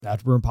The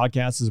Afterburn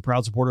Podcast is a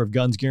proud supporter of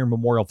Guns Gear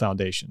Memorial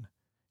Foundation,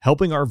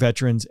 helping our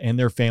veterans and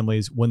their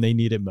families when they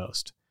need it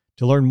most.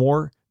 To learn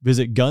more,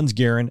 visit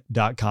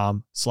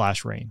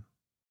gunsgearin.com/rain.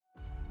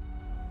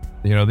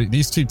 You know,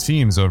 these two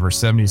teams over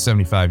 70,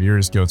 75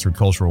 years go through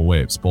cultural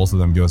waves. Both of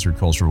them go through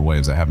cultural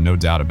waves. I have no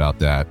doubt about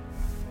that.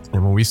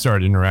 And when we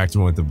started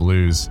interacting with the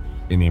Blues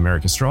in the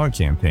America Strong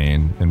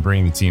campaign and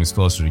bringing the teams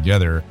closer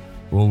together,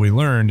 what we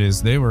learned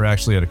is they were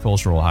actually at a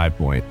cultural high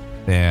point,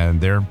 and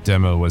their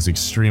demo was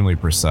extremely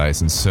precise.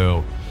 And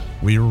so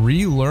we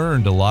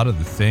relearned a lot of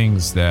the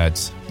things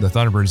that the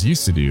Thunderbirds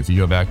used to do. If you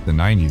go back to the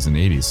 90s and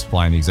 80s,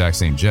 flying the exact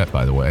same jet,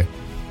 by the way,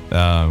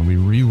 we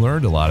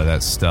relearned a lot of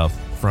that stuff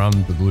from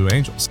the Blue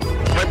Angels.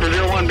 Viper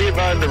 01, be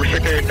advised, the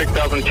restricted area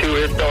 6002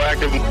 is still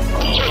active.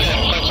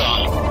 That's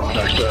on.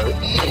 Next,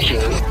 picture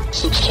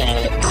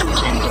 16,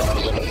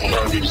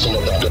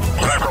 15,000.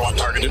 Viper 1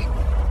 targeted.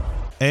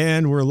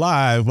 And we're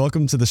live.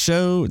 Welcome to the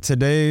show.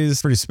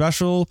 Today's pretty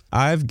special.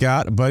 I've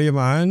got a buddy of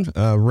mine,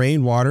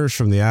 Rain Waters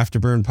from the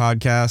Afterburn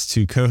Podcast,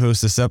 to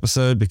co-host this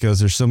episode because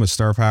there's so much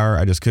star power,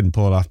 I just couldn't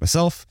pull it off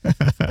myself.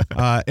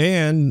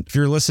 And if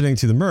you're listening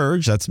to The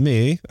Merge, that's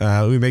me.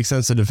 We make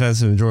sense in a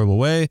defensive, enjoyable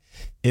way.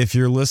 If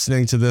you're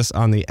listening to this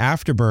on the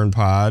Afterburn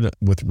Pod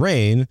with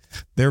Rain,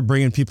 they're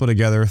bringing people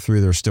together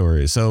through their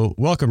stories. So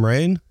welcome,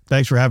 Rain.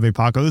 Thanks for having me,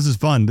 Paco. This is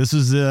fun. This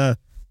is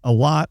a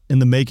lot in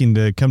the making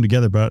to come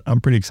together, but I'm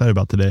pretty excited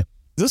about today.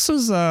 This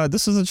was a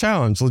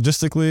challenge,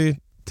 logistically,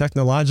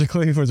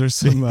 technologically, where there's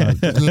some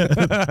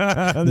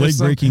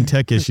leg-breaking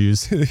tech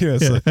issues.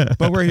 Yes,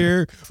 but we're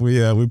here.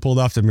 We pulled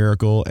off the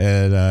miracle,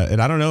 and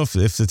I don't know if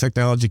the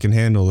technology can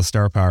handle the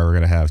star power we're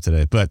gonna have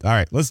today. But all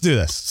right, let's do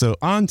this. So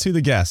on to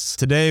the guests.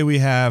 Today we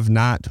have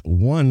not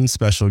one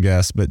special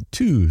guest, but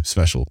two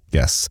special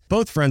guests,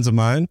 both friends of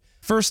mine.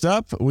 First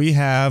up, we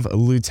have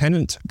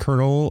Lieutenant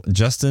Colonel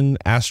Justin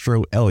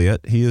Astro Elliot.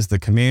 He is the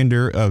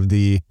commander of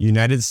the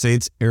United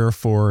States Air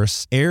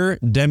Force Air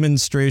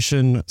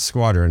Demonstration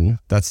Squadron.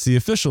 That's the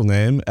official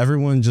name.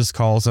 Everyone just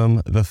calls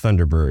them the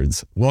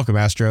Thunderbirds. Welcome,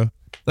 Astro.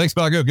 Thanks,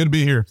 Paco. Good to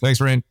be here. Thanks,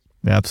 Rain.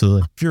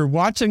 Absolutely. If you're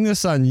watching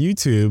this on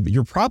YouTube,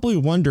 you're probably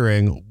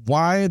wondering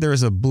why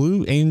there's a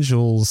Blue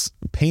Angels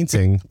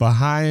painting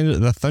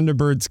behind the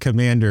Thunderbirds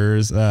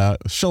commander's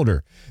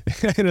shoulder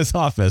in his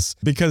office,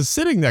 because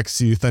sitting next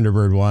to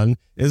Thunderbird 1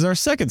 is our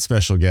second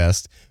special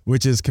guest,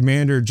 which is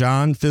Commander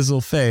John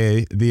Fizzle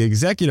Fay, the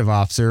executive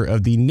officer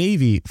of the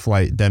Navy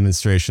Flight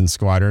Demonstration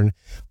Squadron,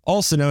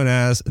 also known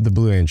as the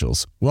Blue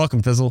Angels.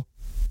 Welcome, Fizzle.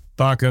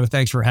 Paco,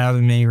 thanks for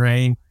having me,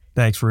 Rain.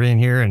 Thanks for being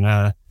here,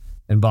 and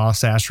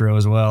Boss Astro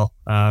as well.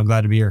 I'm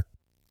glad to be here.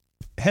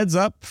 Heads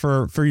up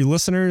for you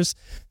listeners,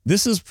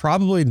 this is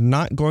probably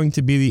not going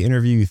to be the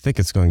interview you think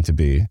it's going to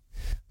be.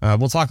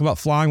 We'll talk about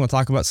flying, we'll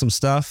talk about some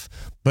stuff,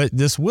 but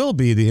this will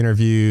be the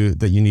interview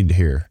that you need to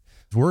hear.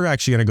 We're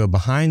actually going to go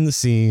behind the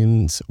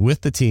scenes with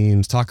the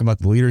teams, talk about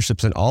the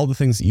leaderships and all the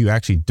things that you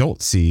actually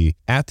don't see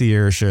at the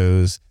air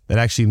shows that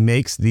actually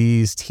makes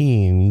these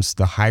teams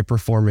the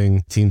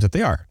high-performing teams that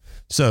they are.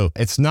 So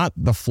it's not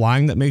the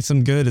flying that makes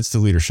them good, it's the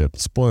leadership.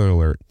 Spoiler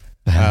alert.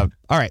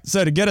 All right,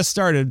 so to get us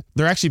started,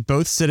 they're actually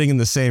both sitting in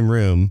the same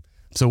room.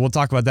 So we'll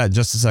talk about that in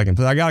just a second.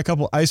 But I got a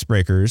couple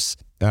icebreakers.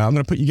 I'm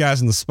going to put you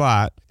guys on the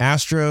spot.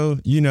 Astro,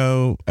 you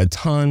know a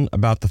ton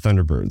about the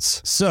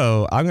Thunderbirds.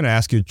 So I'm going to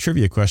ask you a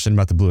trivia question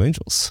about the Blue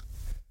Angels.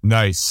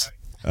 Nice.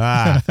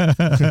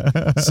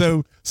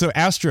 So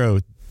Astro,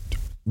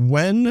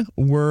 when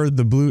were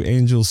the Blue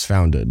Angels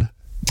founded?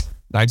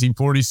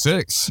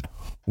 1946.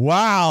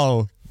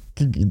 Wow.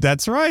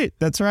 That's right.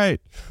 All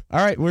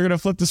right, we're going to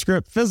flip the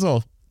script.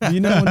 Fizzle, you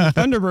know when the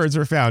Thunderbirds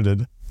were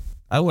founded?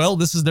 Well,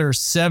 this is their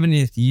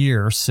 70th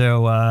year,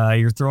 so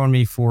you're throwing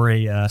me for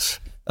a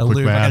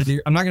loop.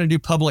 I'm not going to do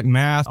public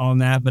math on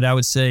that, but I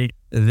would say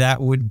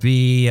that would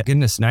be,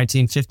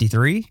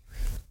 1953.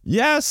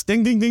 Yes,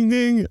 ding, ding, ding,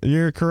 ding.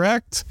 You're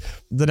correct.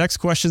 The next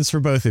question's for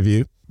both of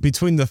you.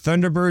 Between the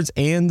Thunderbirds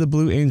and the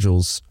Blue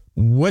Angels,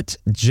 what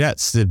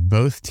jets did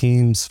both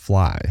teams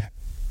fly?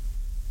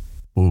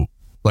 Ooh,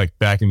 like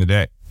back in the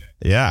day.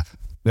 Yeah.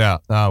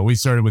 We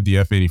started with the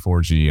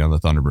F-84G on the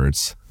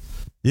Thunderbirds.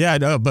 Yeah, I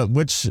know, but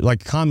which there's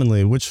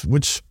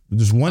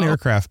one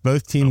aircraft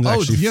both teams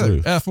actually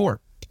flew. F4.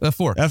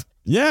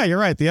 Yeah, you're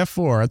right. The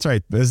F4. That's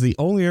right. It's the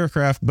only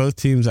aircraft both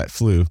teams that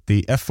flew.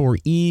 The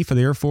F4E for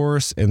the Air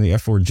Force and the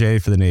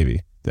F4J for the Navy.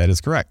 That is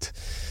correct.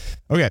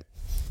 Okay.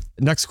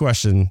 Next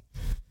question.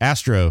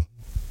 Astro,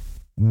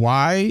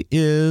 why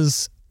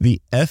is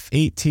the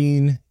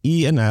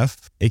F-18E and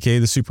F, aka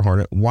the Super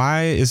Hornet,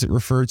 why is it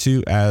referred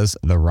to as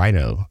the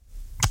Rhino?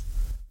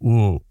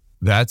 Ooh,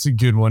 that's a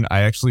good one.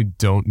 I actually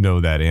don't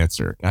know that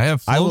answer. I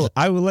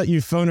will let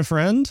you phone a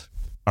friend.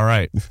 All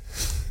right.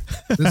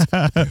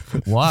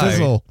 Why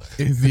Fizzle.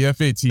 Is the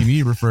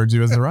F-18E referred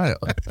to as the Rhino?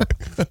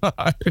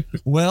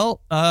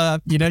 Well,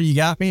 you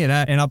got me, and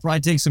I'll probably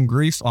take some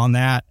grief on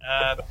that.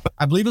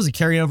 I believe it was a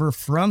carryover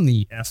from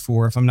the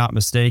F4, if I'm not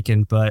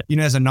mistaken. But,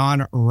 as a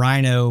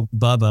non-Rhino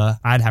Bubba,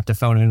 I'd have to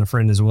phone in a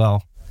friend as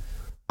well.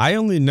 I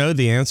only know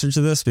the answer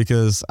to this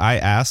because I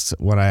asked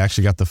when I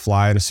actually got to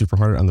fly in a Super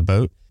Hornet on the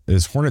boat.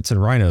 is hornets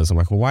and rhinos. I'm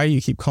like, well, why do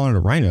you keep calling it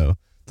a rhino?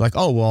 They're like,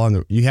 oh,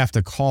 well, you have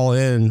to call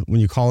in when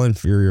you call in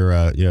for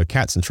your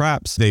cats and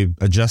traps. They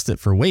adjust it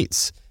for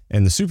weights,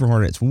 and the super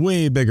hornet's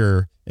way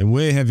bigger and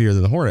way heavier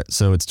than the hornet.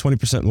 So it's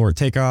 20% more at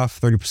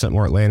takeoff, 30%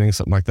 more at landing,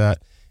 something like that.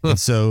 And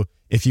so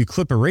if you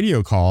clip a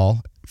radio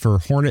call for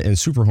hornet and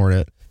super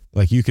hornet,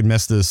 like you could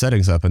mess those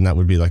settings up and that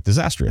would be like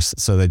disastrous.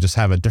 So they just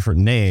have a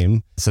different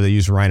name. So they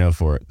use rhino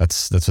for it.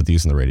 That's what they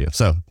use in the radio.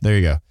 So there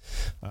you go.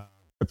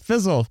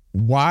 Fizzle,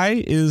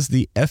 why is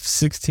the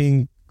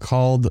F-16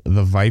 called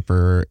the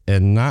Viper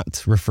and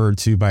not referred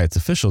to by its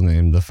official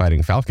name, the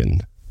Fighting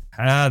Falcon?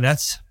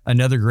 That's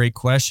another great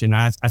question.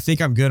 I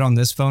think I'm good on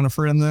this phone a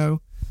friend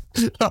though.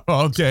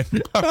 Oh, okay.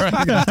 All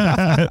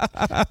right.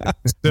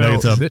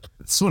 So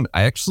this one,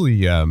 I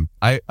actually, I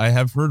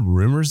have heard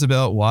rumors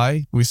about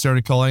why we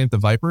started calling it the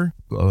Viper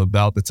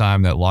about the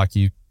time that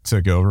Lockheed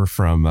took over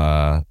from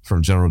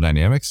General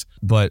Dynamics,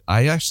 but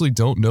I actually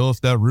don't know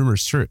if that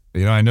rumor's true.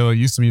 I know it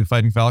used to be the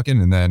Fighting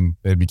Falcon, and then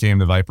it became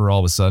the Viper all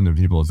of a sudden, and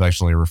people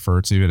affectionately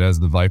refer to it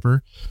as the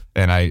Viper.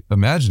 And I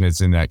imagine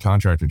it's in that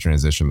contractor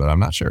transition, but I'm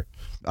not sure.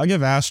 I'll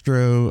give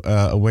Astro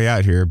a way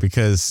out here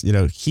because,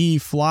 he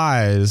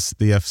flies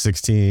the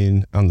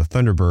F-16 on the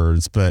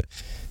Thunderbirds, but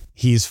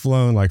he's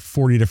flown like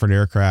 40 different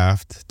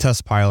aircraft,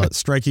 test pilot,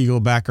 Strike Eagle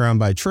background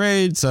by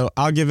trade. So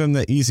I'll give him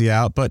the easy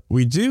out. But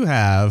we do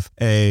have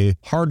a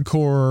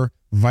hardcore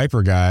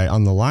Viper guy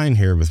on the line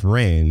here with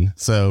Rain.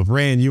 So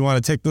Rain, you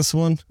want to take this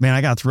one? Man,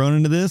 I got thrown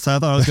into this. I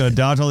thought I was going to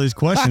dodge all these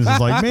questions. I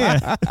was like,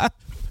 man,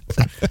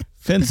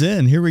 fence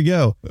in. Here we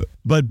go.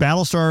 But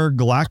Battlestar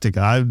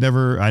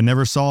Galactica, I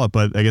never saw it,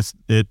 but I guess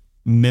it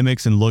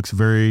mimics and looks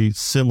very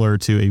similar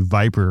to a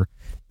Viper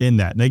in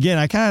that. And again,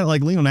 I kind of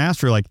like lean on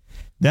Astro, like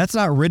that's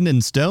not written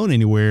in stone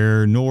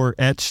anywhere, nor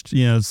etched,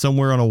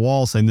 somewhere on a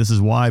wall saying this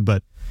is why,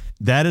 but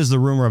that is the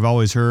rumor I've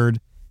always heard.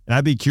 And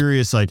I'd be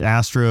curious, like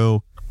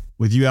Astro,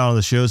 with you out on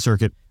the show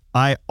circuit,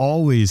 I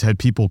always had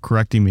people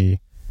correcting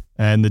me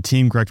and the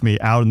team correct me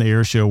out in the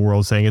air show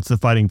world saying it's the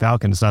Fighting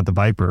Falcon, it's not the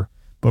Viper.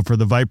 But for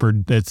the Viper,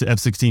 it's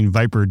F-16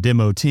 Viper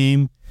demo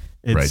team.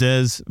 It right.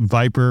 says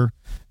Viper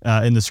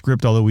in the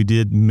script, although we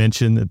did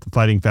mention the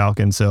Fighting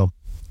Falcon. So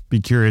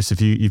be curious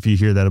if you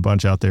hear that a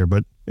bunch out there.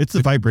 But it's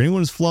the Viper.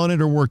 Anyone who's flown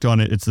it or worked on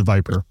it, it's the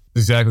Viper.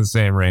 Exactly the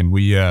same, Rain.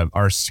 We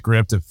our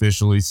script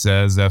officially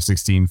says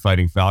F-16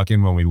 Fighting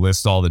Falcon when we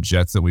list all the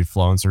jets that we've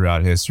flown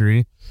throughout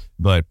history,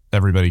 but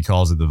everybody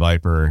calls it the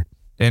Viper.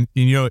 And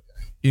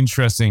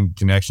interesting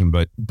connection,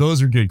 but those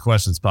are good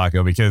questions,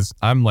 Paco, because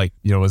I'm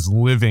was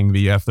living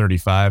the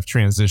F-35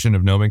 transition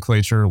of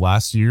nomenclature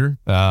last year,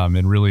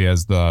 and really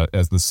as the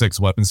 6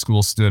 weapons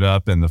school stood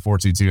up and the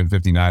 422 and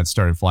 59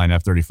 started flying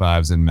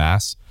F-35s en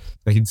masse,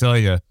 I can tell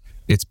you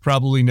it's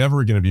probably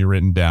never going to be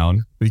written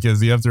down because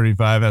the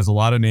F-35 has a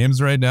lot of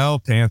names right now: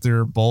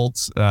 Panther,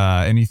 Bolt,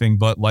 anything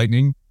but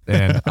Lightning,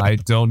 and I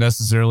don't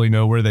necessarily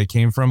know where they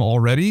came from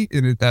already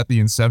at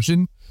the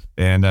inception,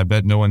 and I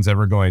bet no one's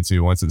ever going to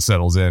once it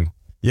settles in.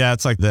 Yeah,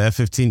 it's like the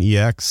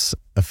F-15EX.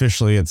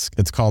 Officially, it's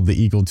called the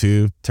Eagle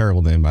II.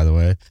 Terrible name, by the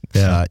way.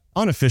 Yeah.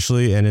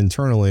 Unofficially and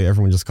internally,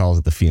 everyone just calls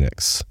it the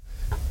Phoenix.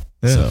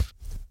 Yeah. So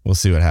we'll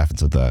see what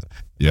happens with that.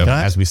 Yeah.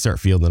 As we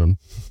start fielding them.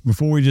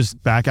 Before we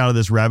just back out of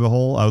this rabbit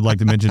hole, I would like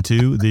to mention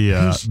too the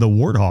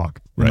Warthog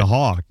and the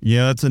Hawk.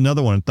 Yeah, that's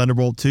another one,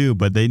 Thunderbolt 2.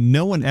 But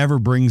no one ever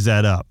brings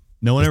that up.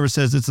 No one ever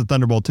says it's the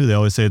Thunderbolt 2. They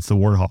always say it's the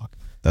Warthog.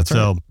 That's right.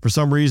 So for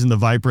some reason, the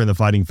Viper and the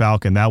Fighting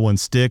Falcon, that one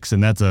sticks,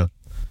 and that's a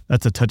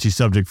touchy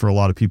subject for a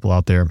lot of people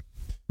out there.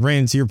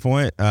 Rain, to your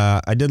point,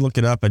 I did look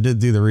it up. I did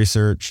do the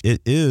research.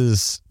 It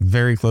is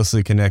very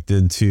closely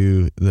connected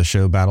to the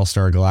show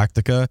Battlestar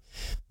Galactica.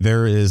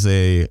 There is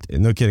a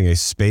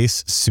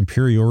space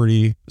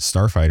superiority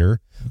starfighter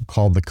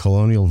called the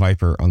Colonial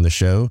Viper on the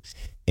show.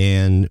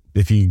 And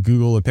if you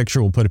Google a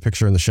picture, we'll put a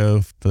picture in the show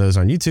for those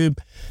on YouTube.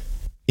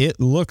 It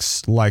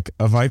looks like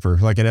a Viper,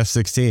 like an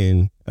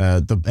F-16.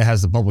 It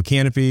has the bubble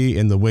canopy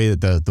and the way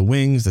that the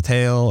wings, the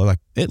tail, like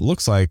it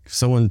looks like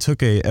someone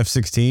took a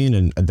F-16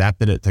 and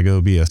adapted it to go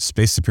be a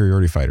space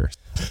superiority fighter.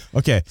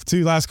 Okay,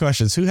 2 last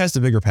questions. Who has the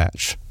bigger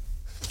patch?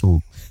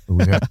 Ooh,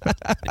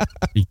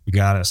 You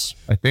got us.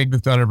 I think the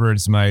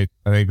Thunderbirds might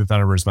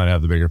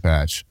have the bigger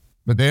patch,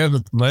 but they have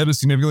a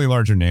significantly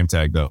larger name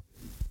tag though.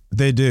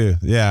 They do,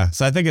 yeah.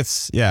 So I think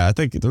I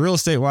think the real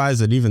estate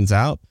wise it evens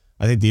out.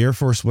 I think the Air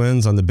Force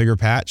wins on the bigger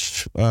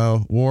patch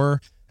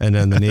war, and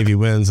then the Navy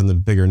wins on the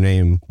bigger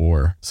name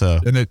war. So,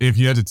 and if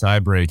you had to tie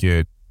break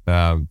it,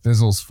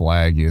 Fizzle's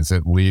flag is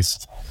at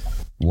least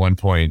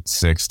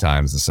 1.6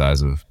 times the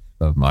size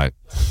of mine.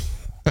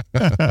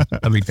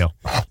 Let me go.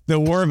 The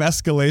war of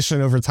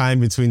escalation over time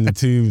between the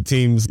two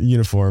teams'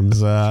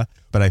 uniforms. But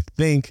I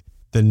think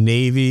the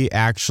Navy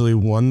actually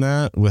won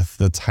that with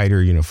the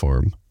tighter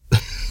uniform.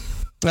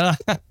 So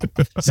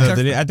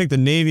I think the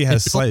Navy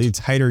has slightly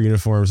tighter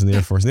uniforms than the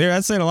Air Force.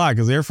 That's saying a lot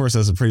because the Air Force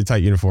has some pretty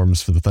tight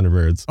uniforms for the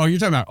Thunderbirds. Oh, you're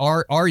talking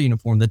about our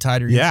uniform, the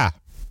tighter uniform? Yeah.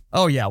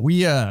 Oh, yeah.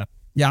 We,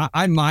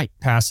 I might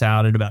pass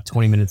out at about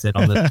 20 minutes in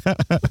on this.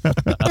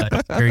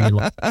 Very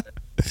good.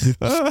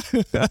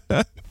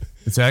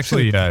 It's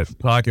actually,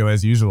 Paco,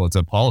 as usual, it's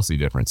a policy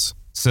difference.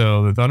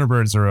 So the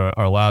Thunderbirds are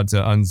allowed to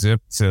unzip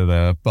to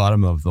the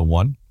bottom of the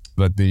one,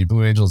 but the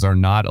Blue Angels are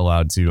not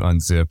allowed to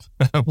unzip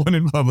when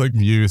in public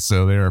view.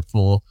 So they are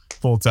full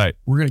tight.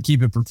 We're going to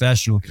keep it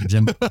professional,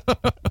 Jim.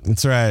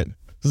 That's right.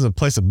 This is a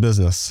place of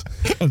business.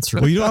 That's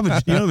right. Well, you don't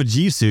have a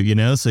G suit,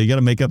 so you got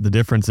to make up the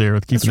difference there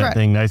with keeping that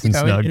thing nice and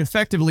snug. It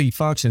effectively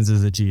functions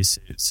as a G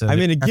suit. So I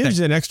mean, it gives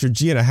you an extra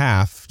G and a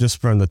half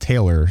just from the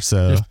tailor.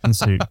 So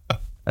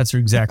that's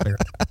exactly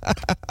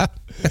right.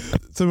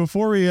 So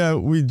before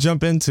we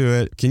jump into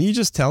it, can you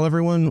just tell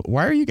everyone,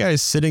 why are you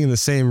guys sitting in the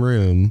same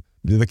room?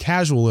 The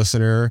casual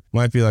listener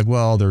might be like,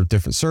 well, they're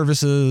different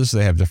services.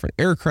 They have different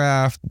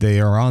aircraft. They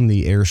are on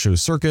the air show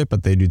circuit,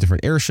 but they do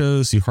different air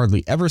shows. You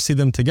hardly ever see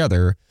them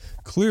together.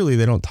 Clearly,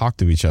 they don't talk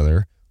to each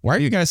other. Why are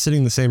you guys sitting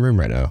in the same room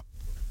right now?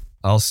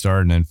 I'll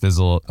start, and then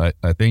Fizzle,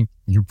 I think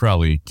you're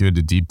probably good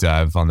to deep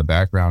dive on the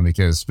background,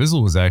 because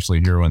Fizzle was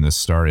actually here when this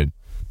started.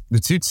 The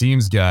two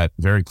teams got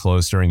very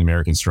close during the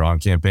American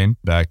Strong campaign,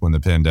 back when the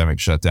pandemic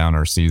shut down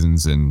our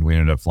seasons and we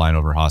ended up flying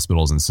over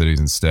hospitals and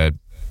cities instead.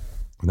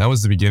 That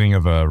was the beginning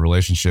of a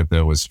relationship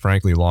that was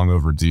frankly long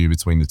overdue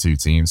between the two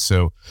teams.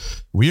 So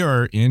we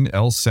are in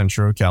El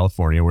Centro,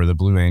 California, where the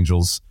Blue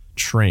Angels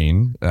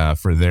train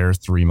for their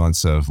 3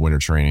 months of winter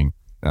training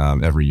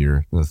every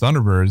year. The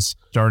Thunderbirds,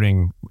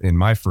 starting in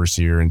my first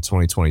year in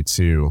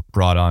 2022,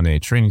 brought on a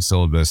training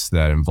syllabus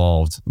that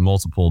involved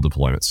multiple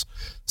deployments.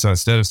 So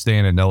instead of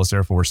staying at Nellis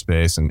Air Force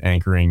Base and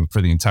anchoring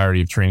for the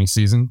entirety of training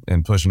season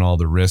and pushing all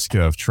the risk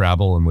of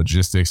travel and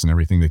logistics and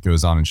everything that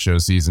goes on in show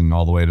season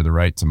all the way to the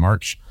right to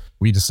March,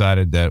 we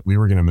decided that we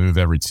were going to move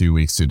every 2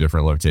 weeks to a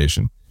different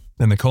location.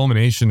 And the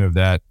culmination of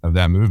that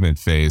movement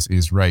phase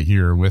is right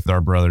here with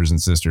our brothers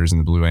and sisters in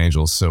the Blue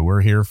Angels. So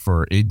we're here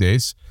for 8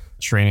 days.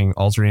 Training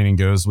alternating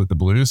goes with the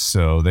Blues.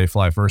 So they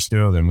fly first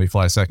go, then we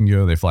fly second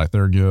go, they fly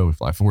third go, we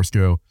fly fourth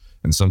go.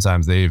 And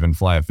sometimes they even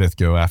fly a fifth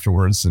go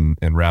afterwards and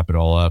wrap it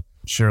all up.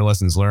 Share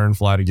lessons learned,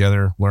 fly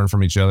together, learn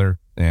from each other,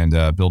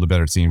 and build a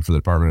better team for the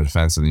Department of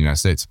Defense in the United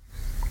States.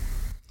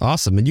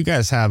 Awesome. And you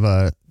guys have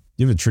a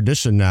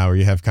tradition now where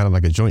you have kind of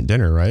like a joint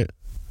dinner, right?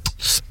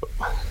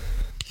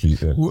 We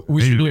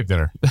should do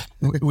dinner.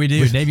 We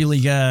do. Navy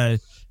League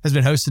has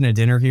been hosting a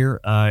dinner here.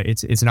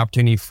 It's an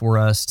opportunity for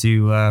us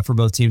for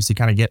both teams to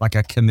kind of get like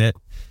a commit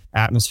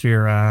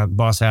atmosphere.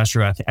 Boss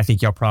Astro, I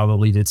think y'all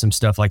probably did some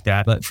stuff like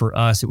that, but for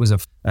us, it was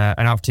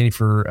an opportunity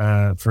for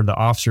the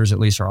officers, at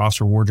least our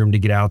officer wardroom, to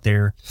get out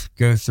there,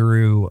 go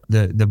through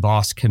the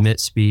boss commit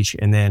speech,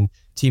 and then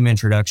team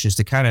introductions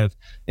to kind of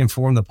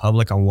inform the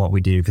public on what we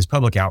do, because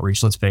public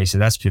outreach, let's face it,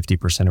 that's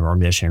 50% of our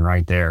mission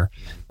right there.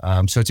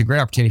 So it's a great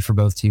opportunity for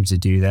both teams to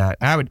do that.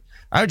 I would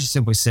just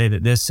simply say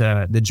that this,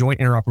 the joint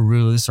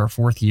interoperability, this is our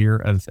fourth year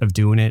of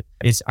doing it.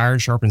 It's iron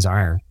sharpens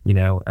iron.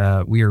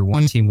 We are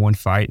one team, one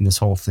fight in this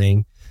whole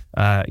thing.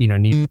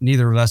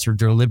 Neither of us are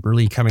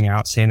deliberately coming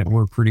out saying that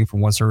we're recruiting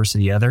from one service to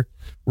the other.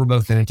 We're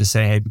both in it to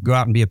say, hey, go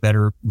out and be a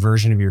better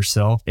version of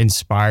yourself,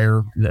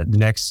 inspire the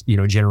next,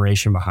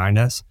 generation behind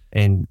us,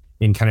 and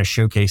kind of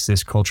showcase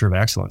this culture of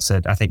excellence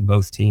that I think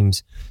both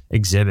teams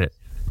exhibit.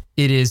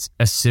 It is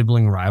a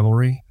sibling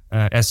rivalry,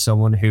 as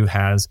someone who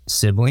has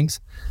siblings.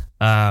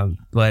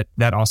 But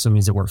that also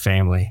means that we're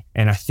family.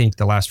 And I think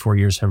the last 4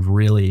 years have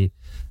really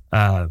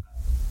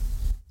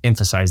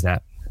emphasized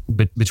that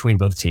between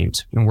both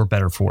teams, and we're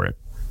better for it.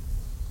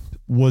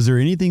 Was there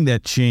anything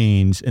that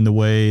changed in the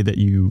way that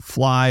you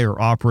fly or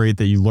operate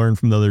that you learned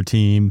from the other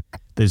team?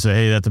 They say,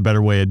 hey, that's a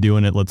better way of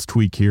doing it. Let's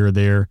tweak here or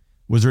there.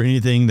 Was there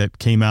anything that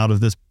came out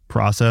of this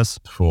process?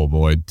 Oh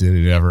boy, did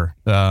it ever.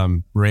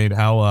 Raid,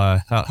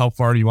 how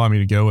far do you want me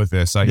to go with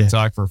this? I can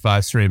talk for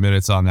 5 straight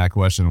minutes on that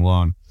question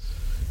alone.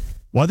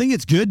 Well, I think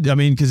it's good. I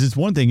mean, because it's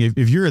one thing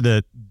if you're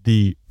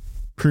the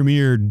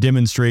premier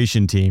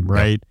demonstration team,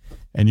 right? Yep.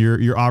 And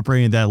you're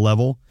operating at that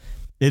level,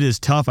 it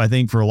is tough, I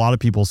think, for a lot of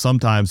people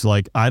sometimes,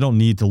 like, I don't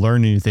need to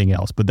learn anything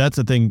else. But that's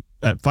the thing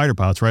at fighter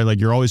pilots, right? Like,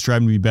 you're always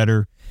striving to be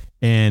better.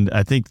 And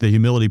I think the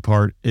humility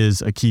part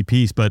is a key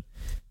piece, but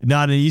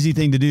not an easy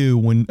thing to do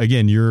when,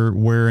 again, you're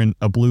wearing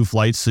a blue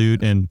flight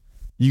suit and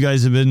you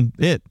guys have been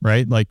it,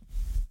 right? Like,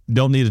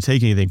 don't need to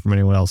take anything from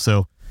anyone else.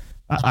 So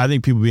I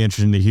think people would be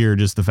interested to hear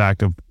just the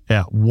fact of,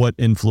 what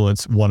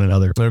influenced one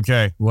another.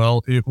 Okay.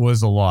 Well, it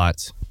was a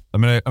lot.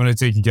 I'm gonna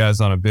take you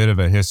guys on a bit of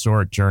a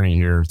historic journey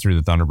here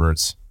through the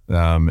Thunderbirds.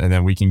 And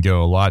then we can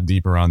go a lot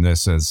deeper on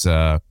this as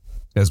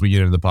we get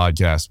into the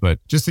podcast. But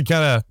just to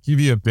kind of give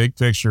you a big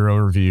picture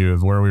overview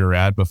of where we were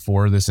at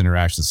before this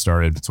interaction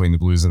started between the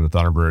Blues and the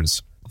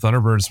Thunderbirds.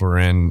 Thunderbirds were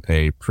in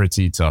a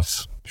pretty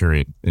tough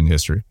period in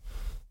history.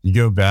 You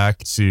go back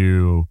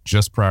to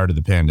just prior to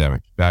the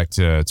pandemic, back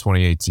to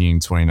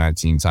 2018,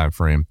 2019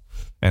 timeframe,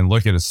 and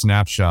look at a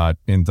snapshot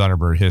in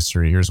Thunderbird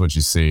history. Here's what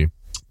you see.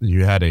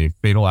 You had a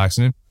fatal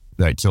accident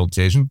that killed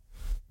Cajun.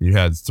 You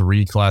had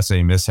 3 Class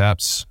A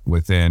mishaps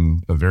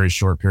within a very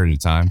short period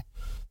of time.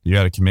 You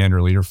had a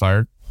commander leader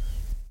fired,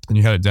 and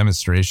you had a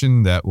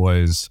demonstration that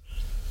was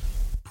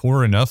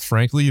poor enough,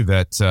 frankly,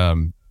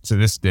 that to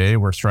this day,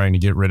 we're trying to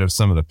get rid of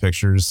some of the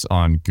pictures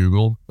on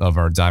Google of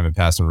our Diamond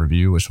Pass and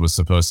Review, which was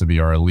supposed to be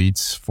our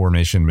elite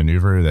formation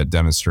maneuver that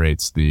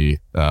demonstrates the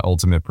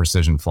ultimate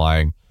precision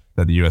flying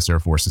that the U.S. Air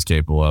Force is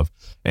capable of.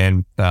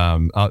 And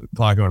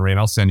Paco and Rain,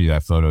 I'll send you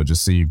that photo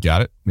just so you've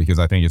got it, because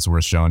I think it's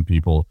worth showing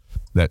people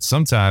that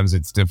sometimes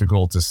it's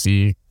difficult to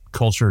see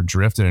culture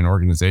drift in an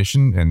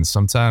organization, and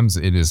sometimes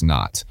it is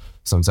not.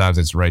 Sometimes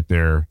it's right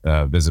there,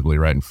 visibly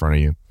right in front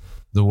of you.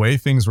 The way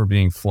things were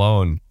being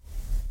flown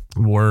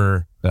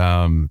were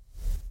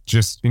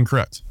just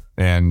incorrect.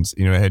 And,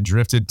 it had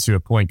drifted to a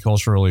point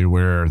culturally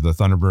where the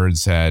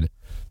Thunderbirds had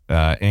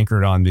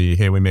anchored on the,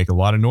 hey, we make a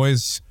lot of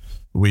noise,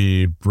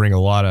 we bring a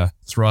lot of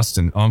thrust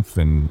and oomph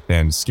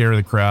and scare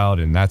the crowd,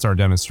 and that's our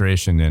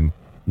demonstration. And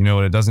you know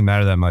what, it doesn't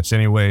matter that much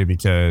anyway,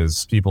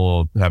 because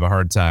people have a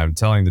hard time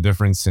telling the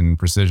difference in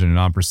precision and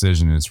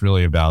non-precision. And it's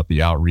really about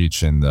the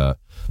outreach and the,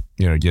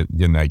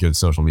 getting that good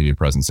social media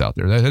presence out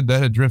there.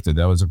 That had drifted.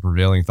 That was a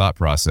prevailing thought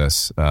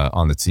process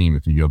on the team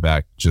if you go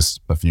back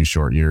just a few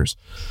short years.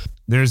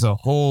 There's a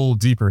whole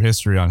deeper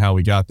history on how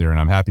we got there, and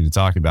I'm happy to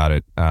talk about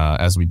it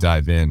as we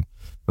dive in.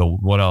 But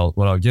what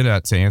I'll get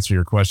at to answer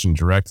your question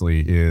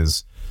directly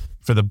is,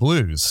 for the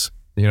Blues,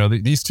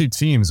 these two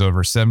teams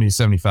over 70,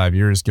 75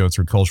 years go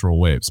through cultural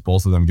waves.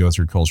 Both of them go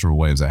through cultural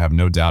waves. I have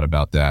no doubt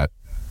about that.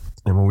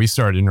 And when we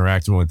started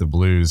interacting with the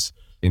Blues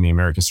in the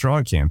America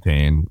Strong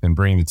campaign and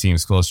bringing the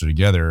teams closer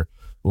together,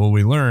 what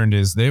we learned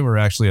is they were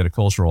actually at a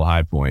cultural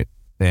high point,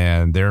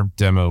 and their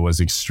demo was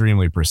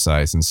extremely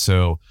precise. And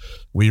so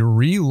we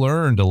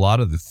relearned a lot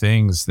of the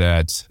things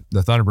that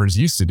the Thunderbirds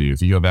used to do.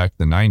 If you go back to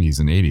the 90s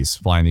and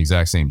 80s, flying the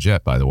exact same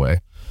jet, by the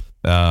way,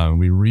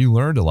 we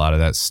relearned a lot of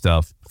that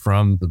stuff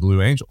from the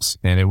Blue Angels.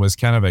 And it was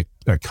kind of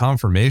a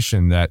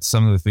confirmation that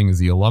some of the things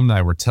the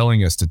alumni were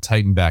telling us to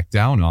tighten back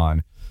down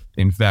on,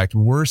 in fact,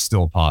 were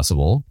still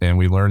possible. And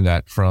we learned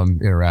that from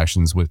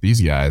interactions with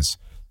these guys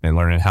and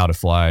learning how to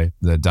fly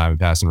the Diamond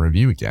Pass and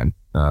Review again,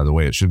 the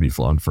way it should be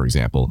flown, for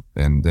example.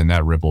 And then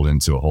that rippled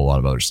into a whole lot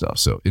of other stuff.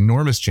 So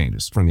enormous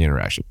changes from the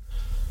interaction.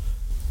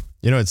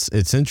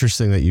 It's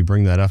interesting that you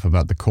bring that up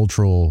about the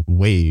cultural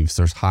waves.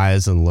 There's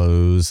highs and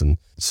lows. And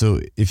so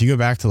if you go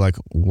back to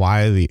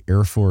why the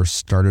Air Force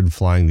started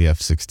flying the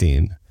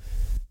F-16,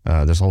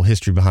 there's a whole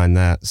history behind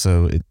that.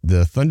 So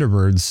the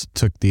Thunderbirds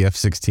took the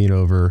F-16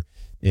 over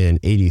in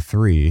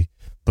 83,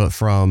 but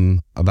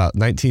from about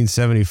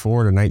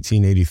 1974 to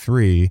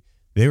 1983,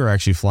 they were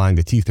actually flying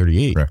the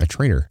T-38, correct, a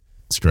trainer.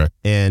 That's correct.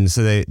 And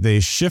so they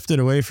shifted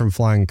away from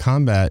flying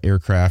combat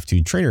aircraft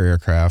to trainer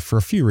aircraft for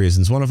a few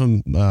reasons. One of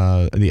them,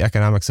 the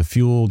economics of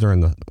fuel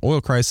during the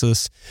oil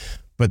crisis,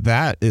 but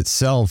that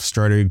itself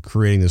started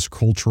creating this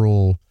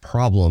cultural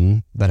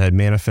problem that had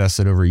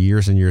manifested over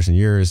years and years and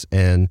years.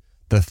 And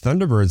the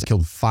Thunderbirds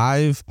killed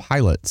 5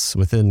 pilots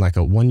within a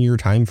 1-year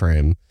time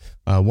frame.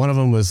 One of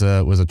them was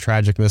a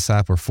tragic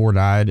mishap where 4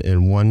 died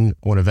in one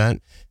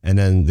event, and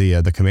then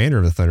the commander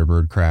of the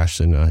Thunderbird crashed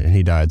and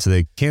he died. So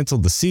they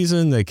canceled the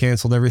season, they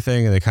canceled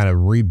everything, and they kind of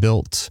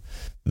rebuilt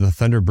the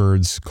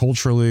Thunderbirds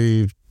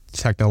culturally,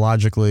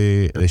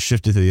 technologically. They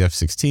shifted to the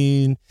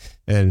F-16.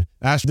 And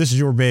Ash, this is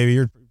your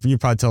baby. You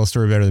probably tell a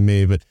story better than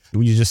me, but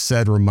what you just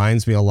said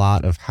reminds me a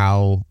lot of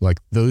how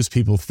those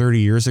people 30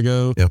 years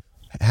ago. Yep.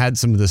 Had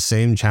some of the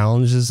same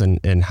challenges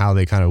and how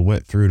they kind of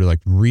went through to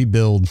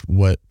rebuild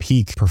what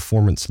peak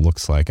performance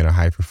looks like in a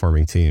high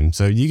performing team.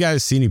 So you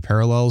guys see any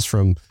parallels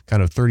from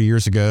kind of 30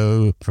 years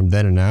ago from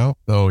then and now?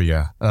 Oh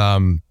yeah.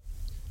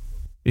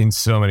 In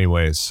so many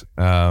ways.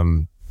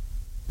 That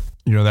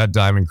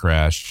diamond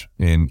crash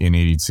in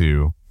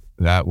 82,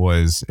 that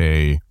was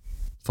a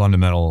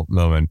fundamental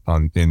moment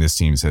in this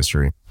team's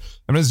history.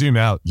 I'm going to zoom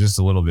out just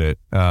a little bit.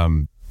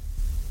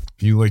 If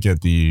you look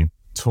at the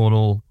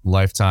total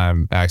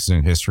lifetime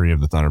accident history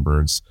of the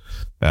Thunderbirds,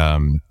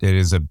 it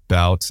is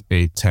about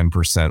a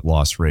 10%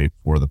 loss rate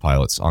for the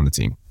pilots on the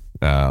team.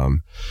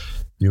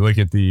 You look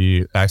at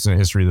the accident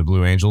history of the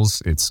Blue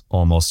Angels, it's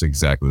almost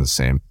exactly the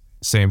same.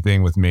 Same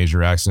thing with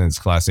major accidents,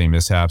 Class A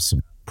mishaps.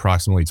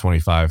 Approximately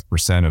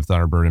 25% of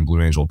Thunderbird and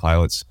Blue Angel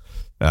pilots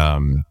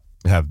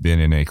have been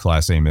in a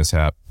Class A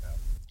mishap.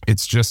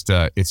 It's just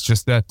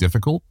that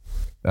difficult.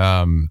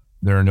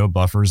 There are no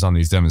buffers on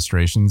these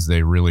demonstrations.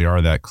 They really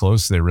are that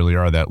close. They really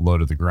are that low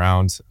to the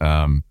ground.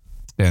 And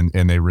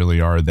they really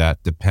are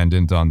that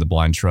dependent on the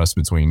blind trust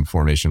between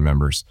formation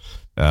members.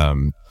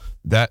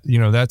 That's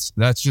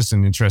just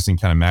an interesting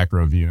kind of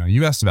macro view.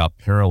 You asked about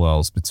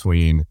parallels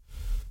between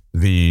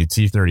the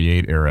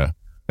T-38 era,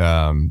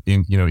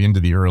 into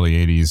the early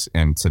 80s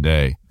and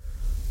today.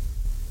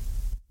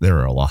 There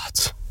are a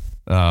lot.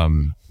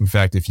 In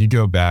fact, if you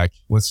go back,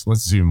 let's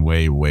zoom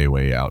way, way,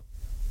 way out.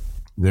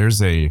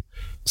 There's a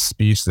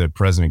speech that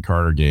President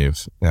Carter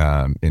gave in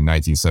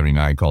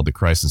 1979 called The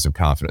Crisis of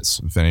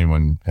Confidence. If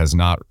anyone has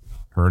not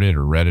heard it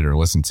or read it or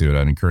listened to it,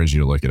 I'd encourage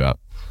you to look it up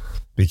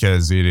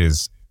because it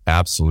is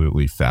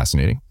absolutely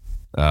fascinating.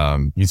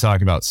 You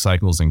talk about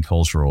cycles in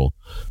cultural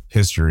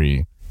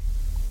history.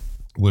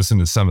 Listen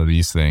to some of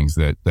these things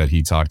that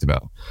he talked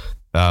about.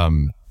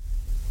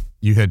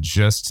 You had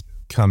just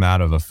come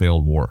out of a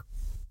failed war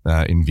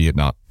in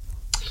Vietnam.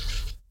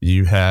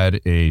 You had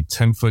a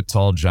 10-foot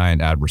tall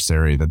giant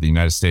adversary that the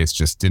United States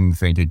just didn't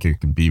think it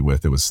could compete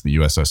with. It was the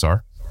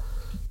USSR.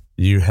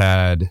 You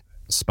had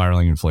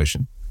spiraling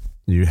inflation.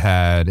 You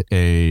had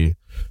a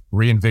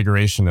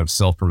reinvigoration of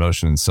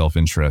self-promotion and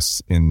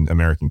self-interest in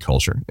American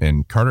culture.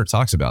 And Carter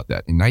talks about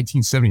that. In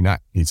 1979,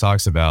 he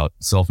talks about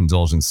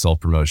self-indulgence,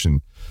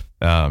 self-promotion.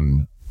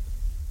 Does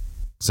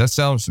that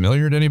sound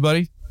familiar to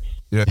anybody?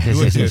 Yeah,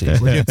 look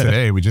at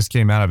today. We just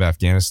came out of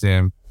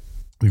Afghanistan.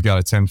 We've got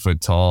a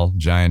 10-foot tall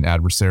giant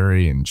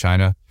adversary in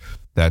China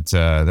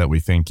that we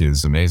think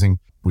is amazing.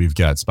 We've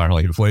got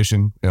spiraling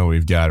inflation, and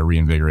we've got a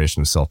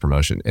reinvigoration of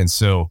self-promotion. And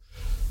so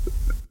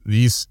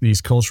these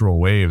cultural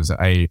waves,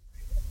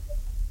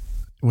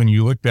 when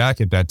you look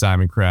back at that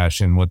diamond crash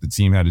and what the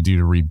team had to do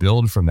to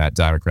rebuild from that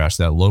diamond crash,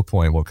 that low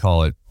point, we'll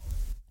call it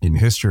in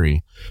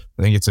history,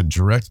 I think it's a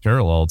direct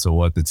parallel to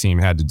what the team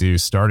had to do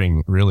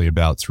starting really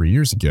about 3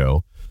 years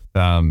ago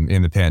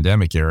in the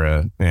pandemic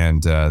era.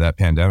 And that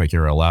pandemic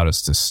era allowed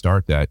us to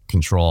start that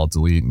control,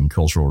 delete, and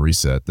cultural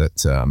reset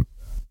that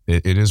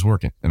it is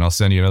working. And I'll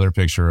send you another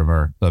picture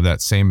of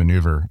that same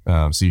maneuver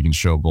so you can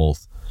show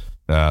both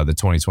the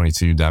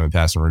 2022 Diamond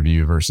Pass and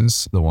Review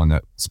versus the one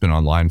that's been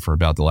online for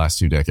about the last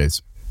 2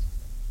 decades.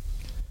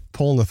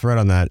 Pulling the thread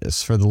on that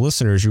is for the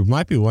listeners, you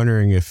might be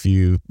wondering if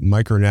you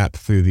micronap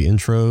through the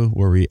intro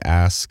where we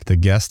ask the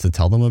guests to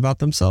tell them about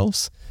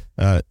themselves.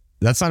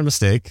 That's not a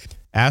mistake.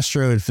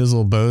 Astro and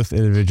Fizzle both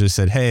individually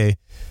said, hey,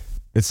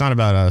 it's not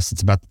about us.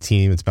 It's about the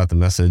team. It's about the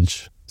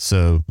message.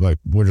 So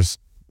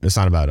it's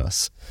not about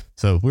us.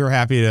 So we were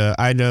happy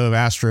I know of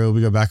Astro. We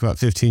go back about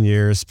 15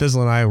 years.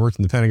 Fizzle and I worked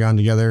in the Pentagon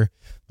together.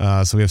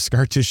 So we have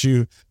scar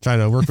tissue trying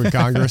to work with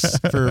Congress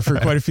for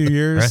quite a few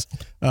years.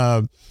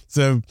 Right.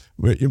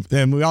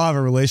 And we all have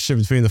a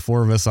relationship between the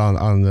four of us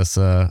on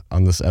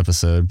this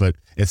episode, but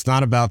it's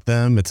not about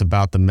them. It's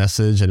about the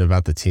message and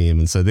about the team.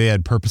 And so they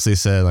had purposely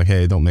said like,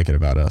 hey, don't make it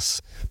about us.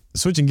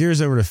 Switching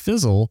gears over to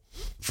Fizzle,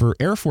 for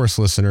Air Force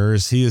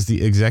listeners, he is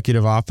the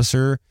executive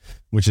officer,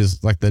 which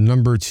is like the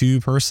number 2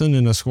 person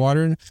in a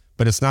squadron,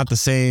 but it's not the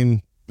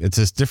same. It's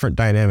this different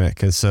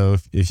dynamic. And so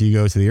if you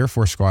go to the Air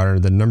Force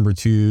squadron, the number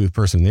 2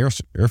 person in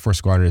the Air Force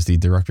squadron is the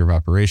director of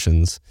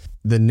operations.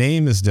 The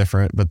name is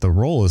different, but the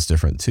role is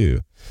different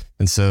too.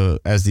 And so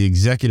as the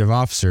executive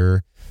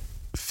officer,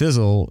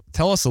 Fizzle,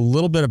 tell us a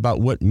little bit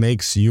about what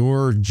makes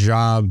your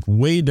job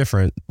way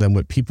different than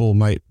what people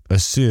might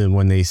assume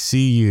when they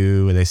see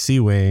you and they see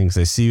wings,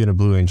 they see you in a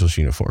Blue Angels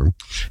uniform.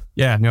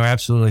 Yeah, no,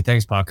 absolutely.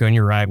 Thanks, Paco. And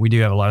you're right. We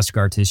do have a lot of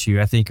scar tissue.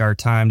 I think our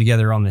time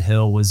together on the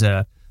Hill was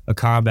a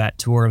combat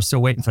tour. I'm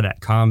still waiting for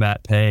that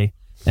combat pay.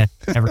 I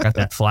never got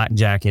that flak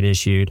jacket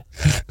issued.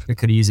 I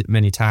could have used it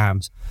many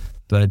times.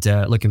 But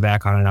looking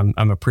back on it,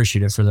 I'm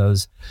appreciative for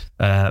those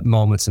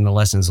moments and the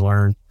lessons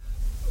learned.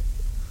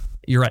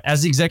 You're right.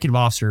 As the executive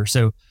officer,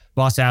 so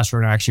Boss Astro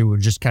and I actually were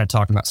just kind of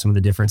talking about some of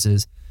the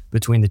differences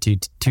between the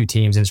two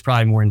teams, and it's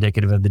probably more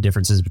indicative of the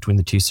differences between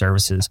the two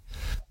services.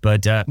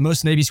 But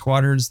most Navy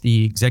squadrons,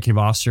 the executive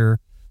officer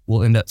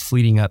will end up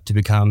fleeting up to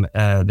become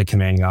the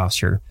commanding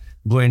officer.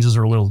 Blue Angels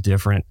are a little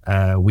different.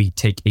 We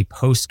take a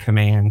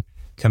post-command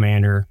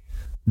commander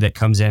that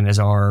comes in as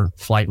our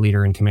flight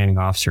leader and commanding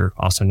officer,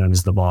 also known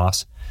as the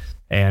boss.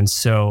 And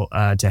so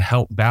to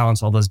help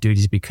balance all those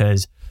duties,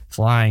 because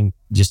flying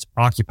just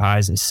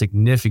occupies a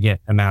significant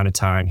amount of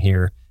time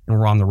here, and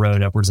we're on the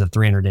road upwards of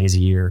 300 days a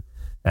year,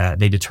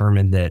 they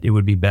determined that it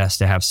would be best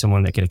to have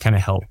someone that could kind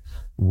of help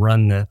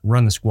run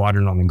the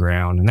squadron on the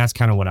ground. And that's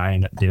kind of what I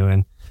end up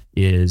doing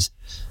is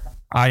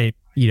I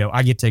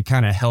get to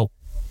kind of help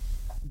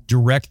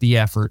direct the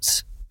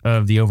efforts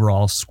of the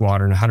overall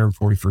squadron,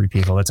 143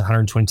 people. That's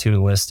 122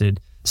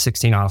 enlisted,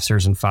 16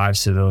 officers and 5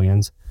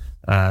 civilians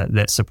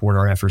that support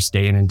our efforts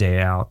day in and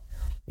day out.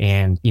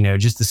 And,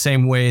 just the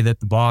same way that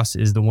the boss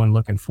is the one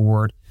looking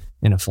forward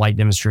in a flight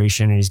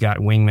demonstration and he's got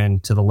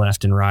wingmen to the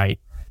left and right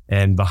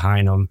and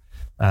behind them,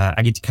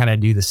 I get to kind of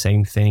do the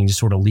same thing, just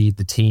sort of lead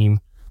the team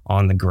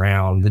on the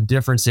ground. The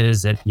difference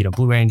is that,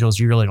 Blue Angels,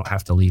 you really don't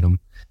have to lead them.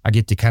 I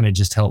get to kind of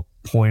just help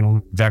point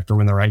them, vector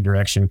them in the right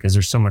direction because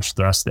there's so much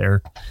thrust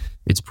there.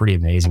 It's pretty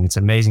amazing. It's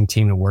an amazing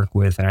team to work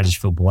with, and I just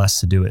feel blessed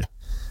to do it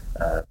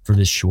for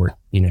this short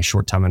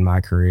time in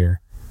my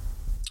career.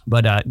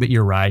 But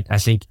you're right. I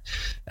think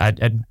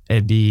I'd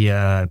be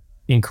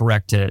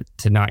incorrect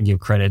to not give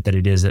credit that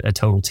it is a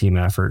total team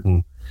effort,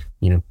 and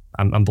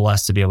I'm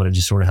blessed to be able to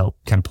just sort of help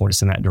kind of point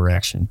us in that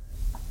direction.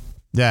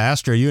 Yeah,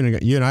 Astro, you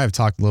and I have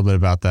talked a little bit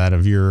about that.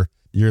 Of you're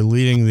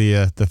leading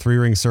the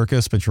 3-ring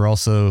circus, but you're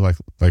also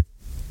like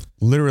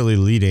literally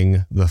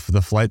leading the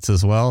flights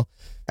as well.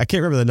 I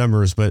can't remember the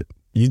numbers, but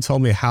you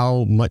told me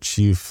how much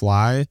you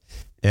fly,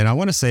 and I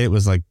want to say it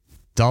was like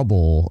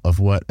double of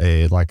what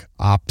a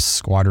ops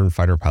squadron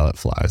fighter pilot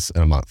flies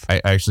in a month.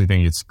 I actually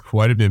think it's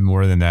quite a bit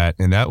more than that.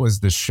 And that was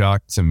the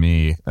shock to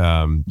me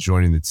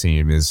joining the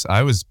team is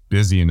I was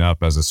busy enough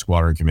as a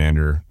squadron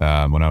commander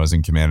when I was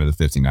in command of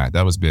the 59th.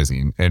 That was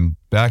busy. And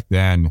back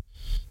then,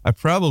 I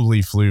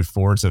probably flew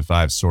 4 to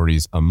 5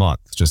 sorties a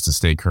month just to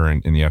stay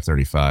current in the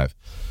F-35.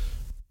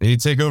 And you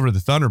take over the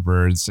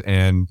Thunderbirds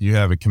and you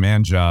have a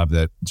command job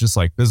that, just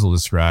like Fizzle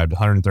described,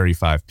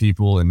 135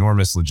 people,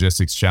 enormous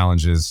logistics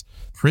challenges,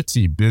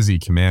 pretty busy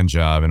command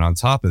job. And on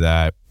top of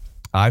that,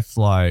 I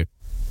fly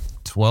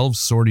 12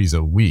 sorties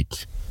a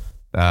week.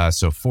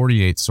 So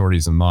 48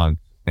 sorties a month.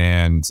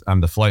 And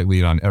I'm the flight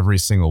lead on every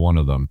single one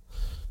of them.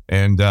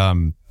 And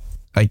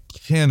I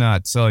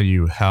cannot tell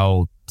you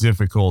how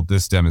difficult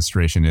this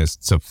demonstration is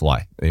to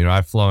fly. You know,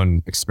 I've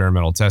flown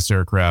experimental test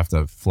aircraft.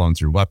 I've flown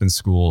through weapons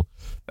school.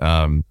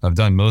 I've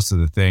done most of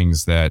the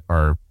things that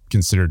are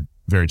considered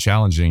very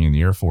challenging in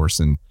the Air Force.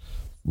 And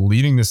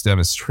leading this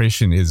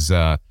demonstration is,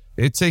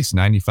 it takes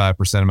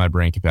 95% of my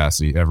brain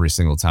capacity every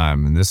single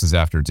time. And this is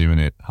after doing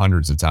it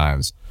hundreds of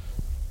times.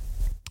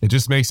 It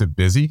just makes it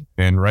busy.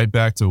 And right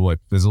back to what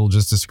Fizzle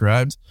just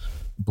described,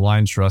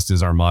 blind trust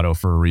is our motto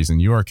for a reason.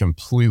 You are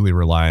completely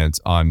reliant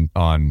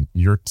on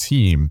your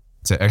team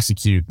to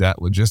execute that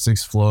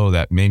logistics flow,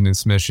 that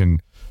maintenance mission,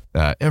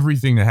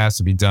 everything that has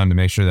to be done to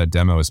make sure that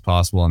demo is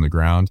possible on the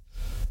ground.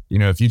 You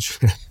know, if you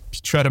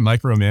try to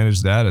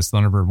micromanage that as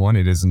Thunderbird 1,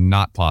 it is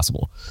not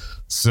possible.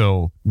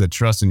 So the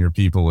trust in your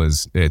people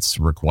it's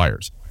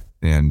required.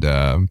 And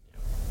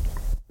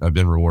I've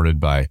been rewarded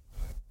by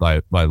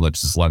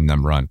just letting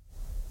them run.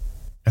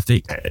 I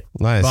think,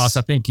 Nice. Boss,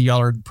 I think y'all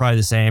are probably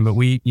the same, but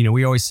we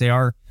always say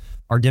our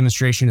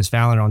demonstration is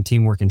founded on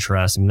teamwork and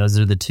trust. I mean, those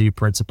are the two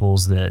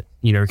principles that,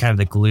 are kind of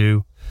the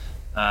glue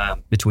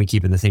between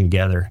keeping the thing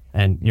together.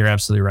 And you're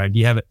absolutely right.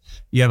 You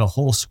have a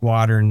whole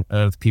squadron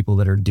of people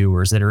that are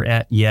doers, that are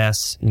at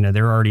yes.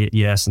 They're already at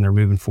yes, and they're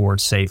moving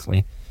forward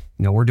safely.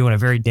 We're doing a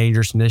very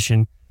dangerous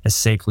mission as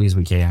safely as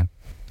we can.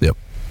 Yep.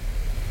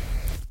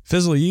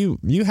 Fizzle, you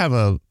have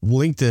a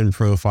LinkedIn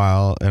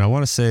profile, and I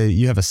want to say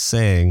you have a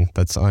saying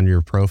that's on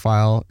your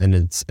profile,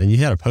 and you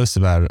had a post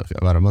about it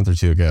about a month or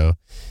two ago,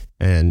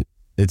 and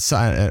you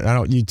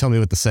tell me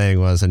what the saying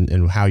was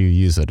and how you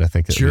use it. I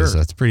think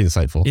that's pretty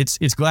insightful.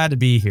 It's glad to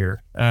be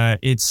here.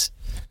 It's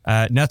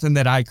nothing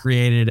that I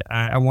created.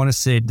 I want to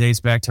say it dates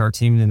back to our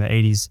team in the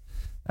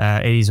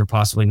 80s or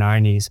possibly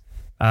 90s.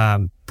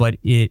 But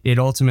it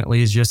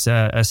ultimately is just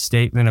a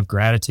statement of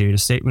gratitude, a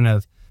statement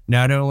of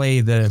not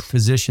only the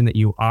position that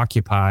you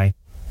occupy,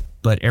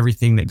 but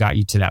everything that got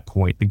you to that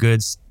point, the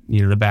goods,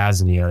 the bads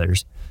and the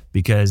others,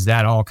 because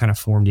that all kind of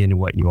formed you into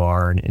what you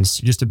are. And it's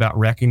just about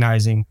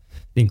recognizing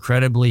the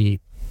incredibly,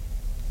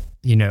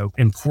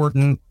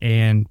 important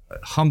and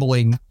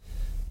humbling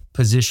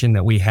position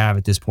that we have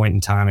at this point in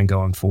time and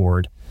going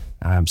forward.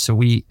 So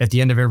we, at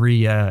the end of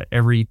every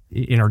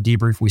in our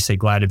debrief, we say,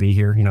 glad to be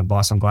here,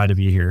 boss, I'm glad to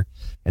be here.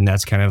 And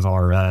that's kind of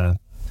our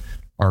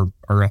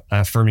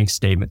affirming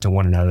statement to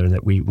one another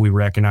that we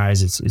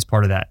recognize it's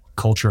part of that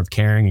culture of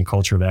caring and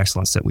culture of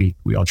excellence that we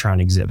all try and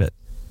exhibit.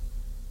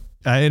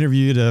 I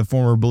interviewed a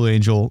former Blue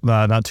Angel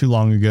not too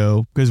long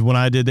ago, because when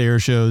I did the air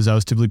shows, I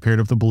was typically paired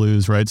up with the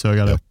Blues, right? So I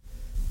got to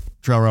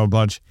travel around a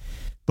bunch.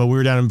 But we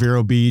were down in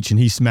Vero Beach, and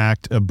he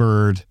smacked a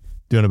bird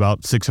doing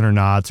about 600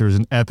 knots. There was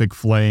an epic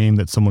flame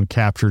that someone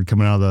captured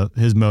coming out of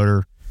his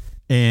motor,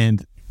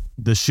 and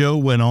the show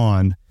went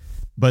on.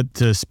 But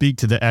to speak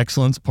to the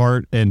excellence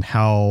part and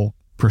how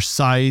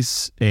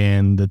precise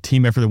and the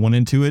team effort that went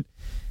into it,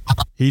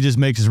 he just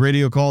makes his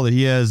radio call that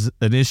he has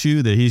an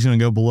issue, that he's going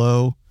to go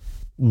below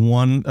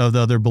one of the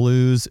other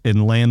Blues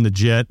and land the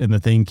jet, and the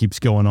thing keeps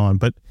going on.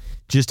 But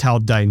just how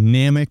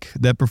dynamic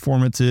that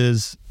performance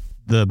is,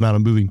 the amount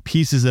of moving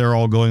pieces that are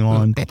all going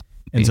on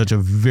in such a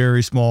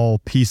very small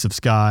piece of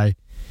sky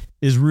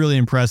is really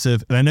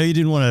impressive. And I know you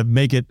didn't want to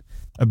make it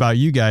about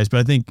you guys,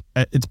 but I think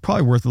it's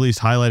probably worth at least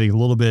highlighting a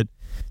little bit,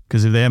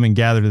 because if they haven't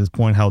gathered to this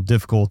point how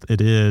difficult it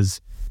is.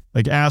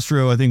 Like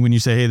Astro, I think when you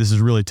say, hey, this is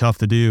really tough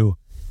to do,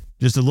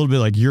 just a little bit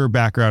like your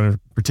background in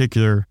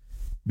particular,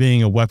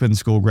 being a weapons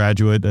school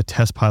graduate, a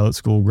test pilot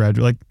school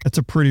graduate, like that's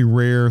a pretty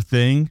rare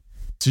thing.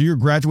 So you're a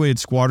graduated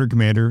squadron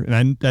commander, and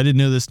I didn't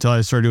know this until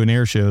I started doing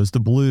air shows. The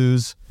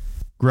Blues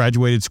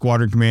graduated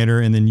squadron commander,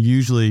 and then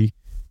usually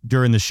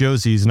during the show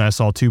season, I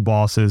saw two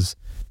bosses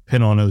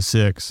pin on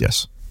 06.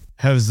 Yes.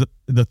 Has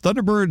the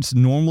Thunderbirds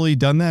normally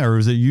done that, or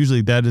is it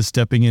usually that is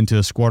stepping into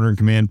a squadron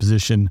command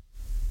position,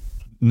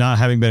 not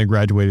having been a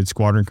graduated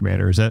squadron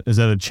commander? Is that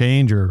a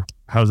change, or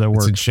how does that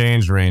work? It's a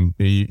change, Rain.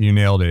 You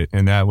nailed it.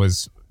 And that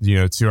was,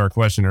 to our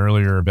question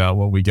earlier about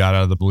what we got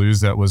out of the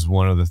Blues, that was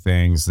one of the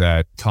things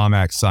that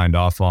COMAC signed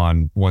off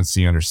on once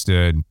he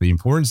understood the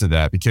importance of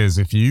that. Because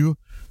if you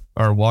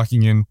are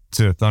walking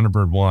into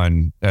Thunderbird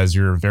 1 as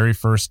your very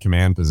first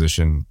command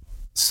position,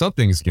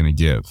 something's going to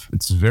give.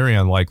 It's very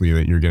unlikely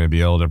that you're going to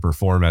be able to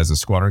perform as a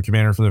squadron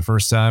commander for the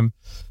first time,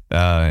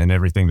 and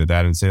everything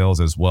that entails,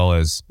 as well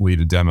as lead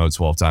a demo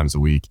 12 times a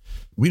week.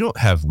 We don't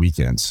have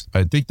weekends.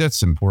 I think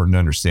that's important to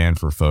understand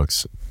for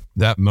folks.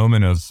 That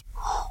moment of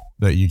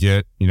that you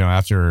get,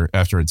 after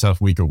a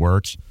tough week of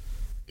work,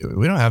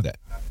 we don't have that.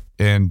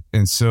 And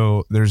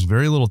so there's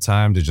very little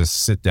time to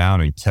just sit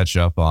down and catch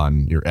up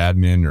on your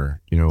admin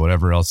or,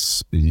 whatever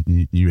else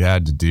you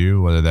had to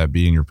do, whether that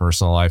be in your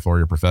personal life or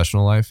your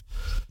professional life.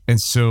 And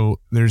so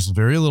there's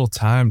very little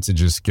time to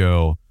just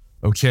go,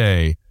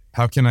 okay,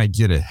 how can I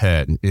get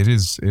ahead? It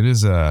is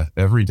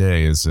every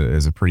day is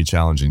a pretty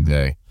challenging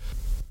day.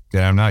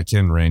 Okay, I'm not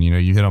kidding, Rain. You know,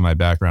 you hit on my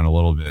background a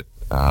little bit.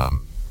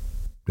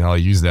 I'll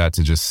use that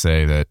to just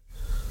say that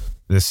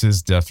this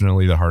is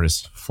definitely the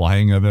hardest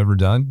flying I've ever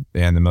done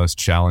and the most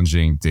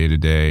challenging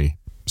day-to-day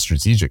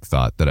strategic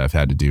thought that I've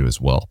had to do as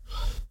well.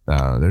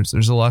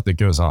 There's a lot that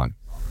goes on.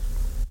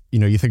 You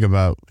know, you think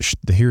about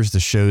here's the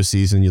show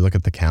season. You look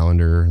at the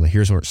calendar. Like,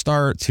 here's where it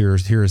starts.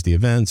 Here's the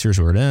events. Here's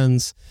where it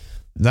ends.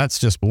 That's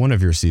just one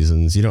of your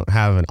seasons. You don't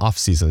have an off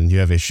season. You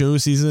have a show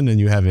season and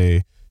you have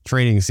a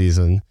training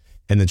season.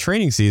 And the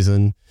training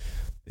season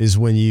is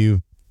when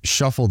you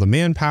shuffle the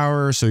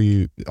manpower. So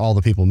all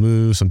the people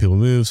move. Some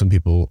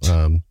people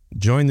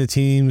join the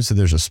team. So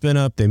there's a spin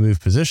up. They move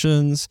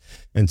positions,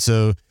 and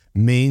so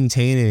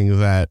maintaining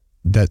that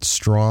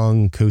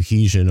strong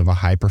cohesion of a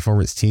high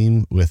performance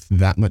team with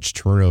that much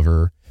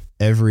turnover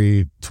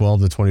every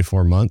 12 to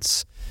 24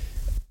 months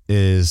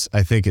is,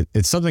 I think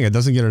it's something that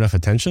doesn't get enough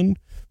attention,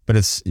 but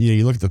it's, you know,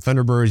 you look at the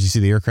Thunderbirds, you see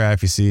the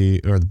aircraft,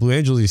 or the Blue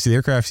Angels, you see the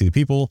aircraft, you see the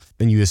people,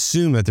 and you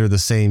assume that they're the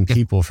same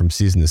people from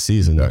season to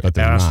season, but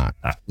they're not.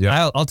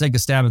 Yeah. I'll take a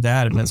stab at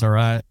that if that's all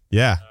right.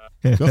 Yeah.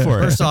 Go for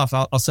it. First off,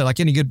 I'll say,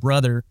 like any good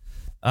brother,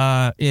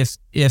 if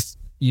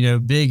you know,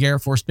 big Air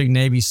Force, big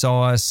Navy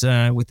saw us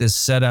with this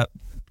setup,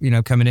 you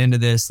know, coming into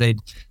this, they'd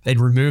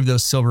remove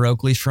those silver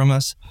Oakleys from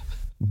us.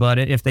 But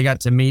if they got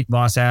to meet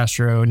Boss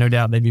Astro, no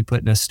doubt they'd be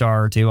putting a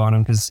star or two on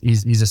him because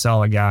he's a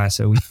solid guy.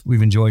 So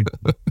we've enjoyed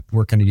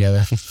working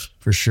together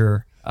for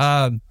sure.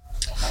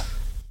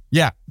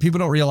 Yeah, people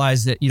don't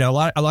realize that, you know, a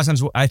lot of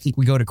times I think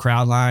we go to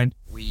Crowdline,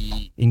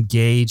 we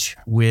engage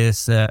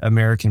with the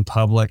American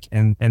public,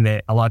 and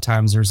a lot of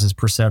times there's this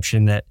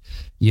perception that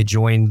you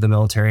join the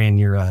military and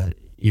you're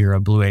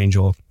a Blue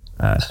Angel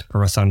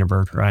or a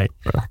Thunderbird, right?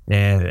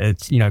 And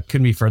it's, you know,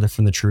 couldn't be further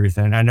from the truth.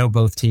 And I know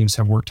both teams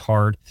have worked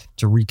hard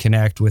to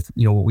reconnect with,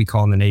 you know, what we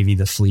call in the Navy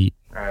the fleet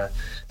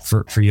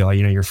for y'all,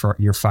 you know,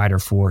 your fighter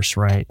force,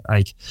 right?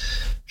 Like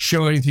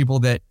showing people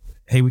that,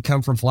 hey, we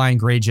come from flying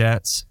gray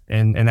jets,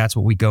 and that's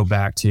what we go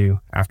back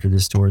to after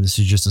this tour. This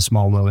is just a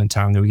small moment in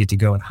time that we get to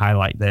go and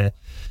highlight the,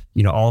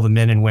 you know, all the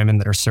men and women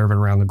that are serving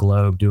around the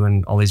globe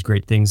doing all these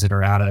great things that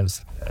are out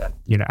of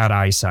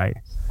eyesight.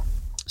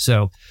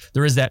 So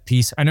there is that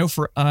piece. I know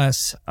for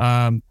us,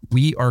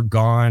 we are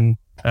gone,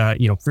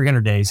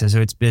 300 days, so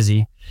it's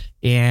busy,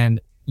 and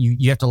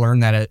you have to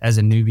learn that as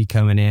a newbie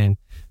coming in.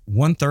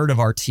 1/3 of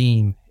our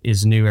team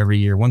is new every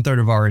year. 1/3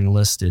 of our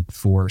enlisted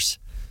force.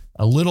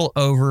 A little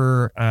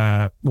over,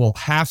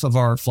 half of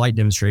our flight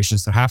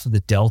demonstrations, so half of the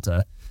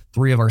Delta,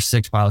 3 of our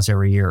 6 pilots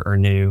every year are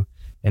new.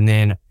 And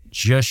then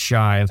just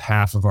shy of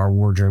half of our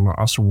wardroom, our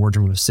officer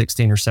wardroom of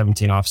 16 or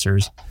 17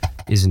 officers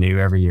is new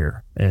every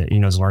year,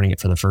 is learning it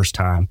for the first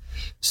time.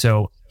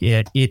 So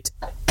to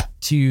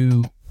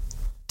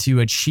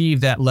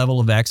achieve that level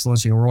of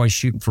excellence, we're always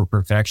shooting for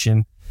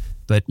perfection,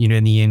 but,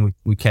 in the end,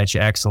 we catch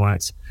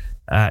excellence.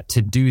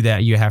 To do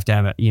that, you have to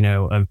have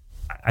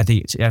I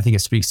think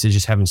it speaks to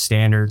just having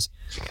standards,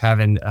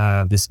 having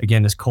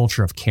this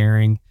culture of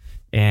caring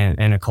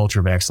and a culture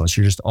of excellence.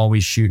 You're just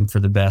always shooting for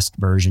the best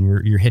version.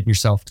 You're hitting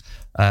yourself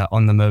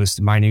on the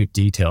most minute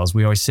details.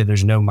 We always say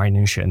there's no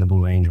minutia in the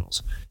Blue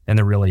Angels, and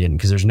there really isn't,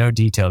 because there's no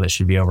detail that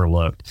should be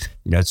overlooked.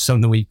 It's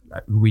something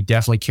we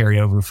definitely carry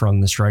over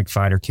from the strike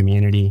fighter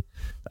community,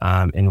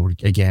 and we're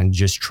again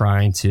just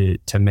trying to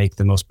make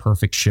the most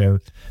perfect show,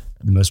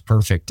 the most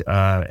perfect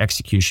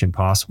execution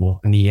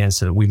possible in the end,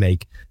 so that we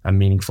make a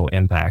meaningful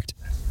impact.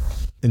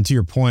 And to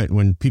your point,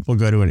 when people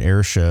go to an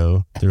air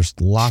show, there's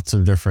lots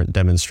of different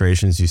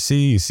demonstrations you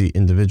see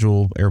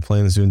individual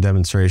airplanes doing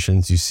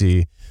demonstrations, you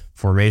see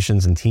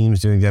formations and teams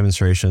doing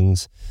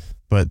demonstrations.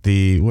 But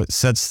what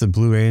sets the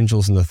Blue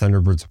Angels and the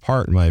Thunderbirds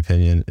apart, in my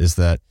opinion, is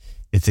that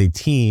it's a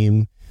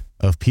team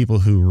of people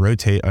who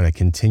rotate on a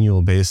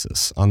continual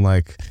basis.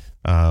 Unlike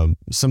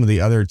some of the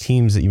other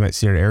teams that you might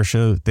see at an air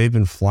show, they've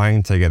been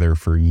flying together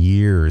for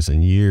years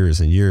and years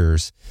and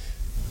years.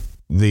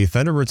 The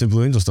Thunderbirds and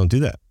Blue Angels don't do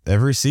that.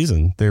 Every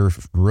season, they're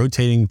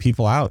rotating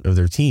people out of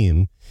their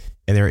team,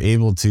 and they're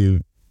able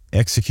to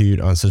execute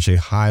on such a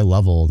high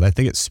level that I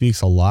think it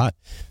speaks a lot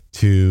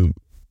to,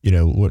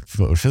 what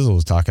Fizzle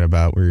was talking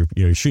about, where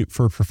you shoot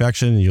for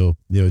perfection and you'll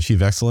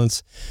achieve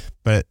excellence.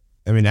 But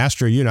I mean,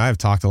 Astro, you and I have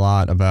talked a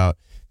lot about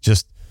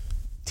just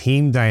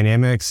team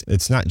dynamics.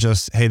 It's not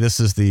just, hey, this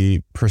is the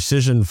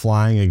precision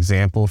flying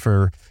example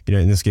for,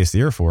 in this case,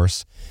 the Air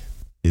Force.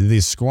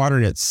 The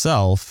squadron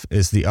itself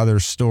is the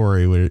other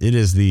story, where it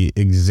is the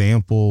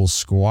example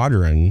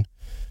squadron.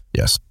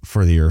 Yes.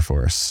 For the Air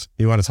Force.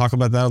 You want to talk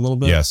about that a little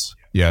bit?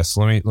 Yes.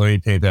 Let me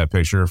paint that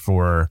picture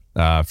for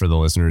the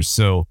listeners.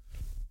 So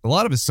a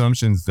lot of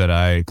assumptions that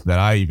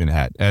I even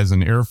had as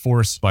an Air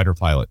Force fighter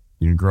pilot,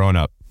 growing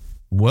up,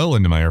 well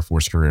into my Air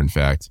Force career, in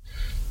fact,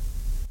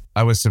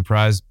 I was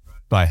surprised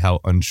by how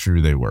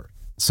untrue they were.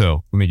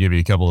 So let me give you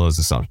a couple of those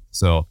assumptions.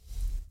 So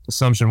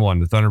assumption 1,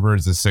 the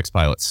Thunderbirds is 6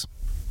 pilots.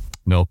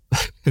 Nope,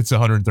 it's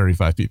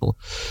 135 people.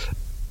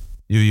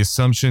 The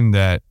assumption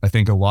that I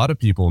think a lot of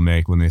people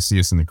make when they see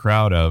us in the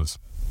crowd of,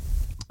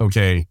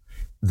 okay,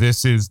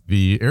 this is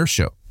the air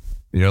show.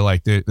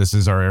 Like this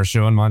is our air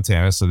show in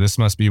Montana. So this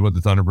must be what the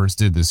Thunderbirds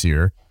did this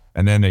year.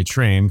 And then they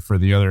trained for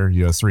the other,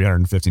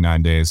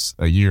 359 days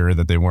a year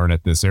that they weren't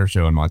at this air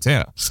show in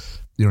Montana.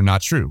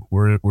 Not true.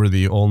 We're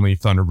the only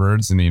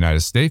Thunderbirds in the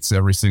United States.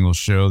 Every single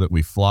show that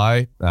we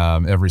fly,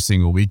 every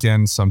single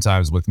weekend,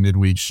 sometimes with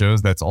midweek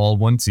shows, that's all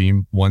one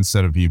team, one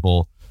set of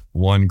people,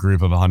 one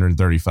group of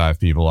 135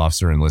 people,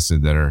 officer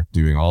enlisted, that are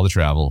doing all the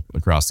travel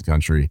across the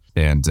country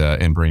and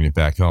bringing it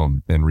back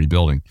home and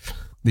rebuilding.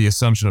 The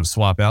assumption of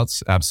swap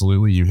outs,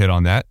 absolutely, you hit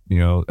on that.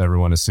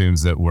 Everyone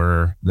assumes that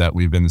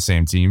we've been the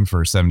same team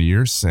for 70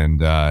 years,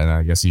 and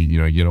I guess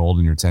you get old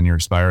and your tenure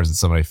expires and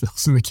somebody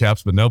fills in the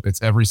caps. But nope,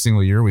 it's every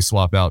single year we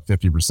swap out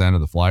 50%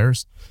 of the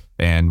flyers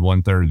and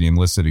 1/3 of the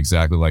enlisted,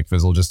 exactly like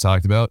Fizzle just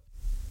talked about.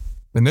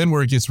 And then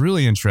where it gets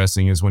really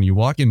interesting is when you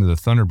walk into the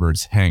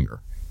Thunderbirds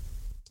hangar,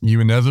 you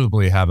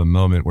inevitably have a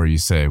moment where you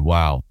say,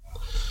 "Wow,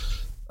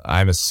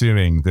 I'm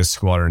assuming this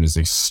squadron is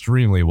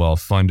extremely well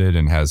funded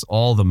and has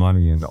all the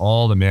money and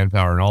all the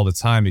manpower and all the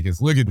time, because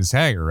look at this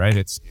hangar, right?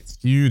 It's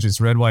huge. It's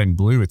red, white, and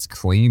blue. It's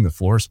clean. The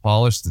floor's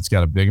polished. It's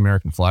got a big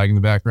American flag in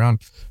the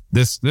background.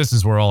 This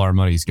is where all our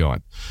money's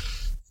going."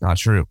 Not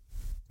true.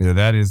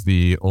 That is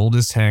the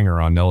oldest hangar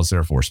on Nellis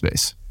Air Force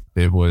Base.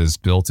 It was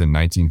built in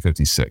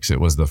 1956. It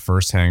was the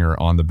first hangar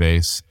on the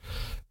base,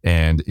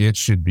 and it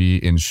should be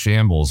in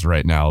shambles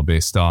right now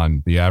based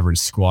on the average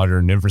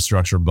squadron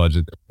infrastructure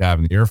budget that we have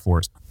in the Air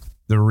Force.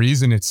 The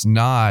reason it's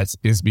not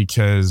is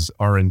because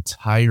our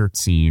entire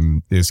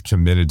team is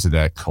committed to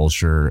that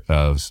culture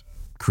of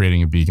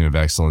creating a beacon of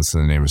excellence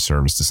in the name of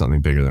service to something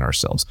bigger than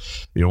ourselves.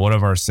 One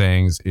of our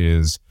sayings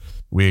is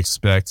we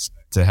expect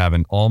to have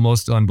an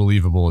almost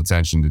unbelievable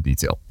attention to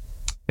detail.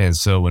 And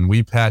so when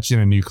we patch in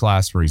a new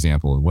class, for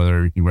example,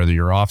 whether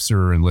you're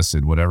officer or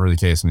enlisted, whatever the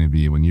case may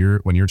be, when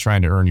you're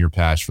trying to earn your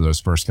patch for those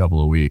first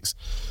couple of weeks,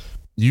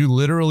 you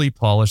literally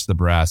polish the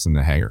brass in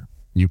the hangar.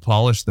 You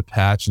polish the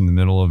patch in the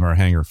middle of our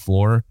hangar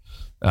floor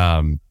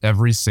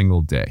every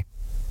single day.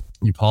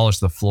 You polish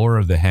the floor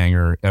of the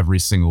hangar every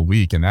single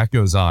week, and that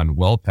goes on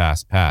well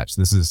past patch.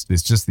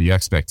 It's just the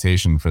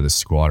expectation for the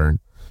squadron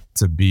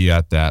to be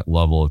at that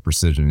level of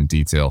precision and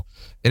detail,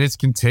 and it's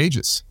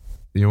contagious.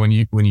 When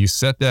you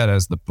set that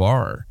as the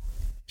bar,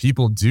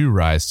 people do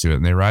rise to it,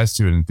 and they rise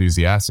to it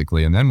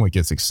enthusiastically. And then what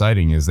gets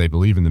exciting is they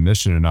believe in the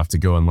mission enough to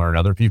go and learn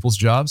other people's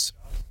jobs.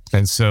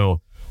 And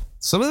so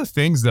some of the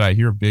things that I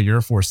hear big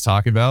Air Force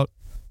talk about,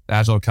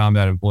 agile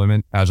combat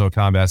employment, agile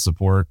combat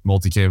support,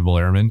 multi-capable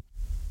airmen,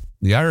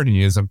 the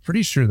irony is I'm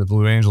pretty sure the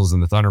Blue Angels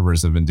and the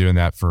Thunderbirds have been doing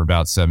that for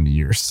about 70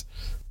 years.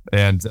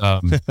 And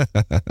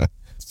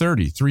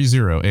 30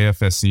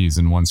 AFSCs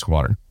in one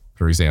squadron,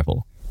 for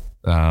example.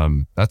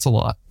 That's a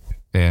lot.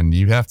 And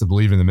you have to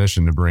believe in the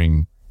mission to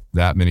bring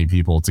that many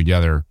people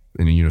together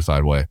in a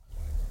unified way.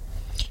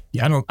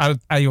 Yeah,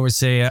 I always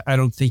say, I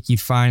don't think you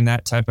find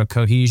that type of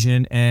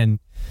cohesion and,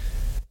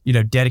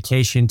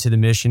 dedication to the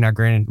mission. Now,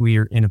 granted, we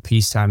are in a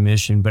peacetime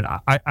mission, but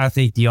I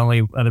think the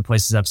only other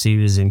places I've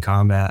seen it is in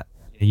combat.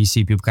 You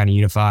see people kind of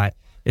unify.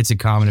 It's a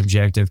common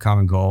objective,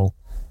 common goal.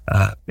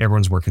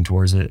 Everyone's working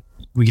towards it.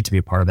 We get to be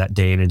a part of that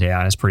day in and day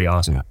out. It's pretty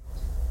awesome.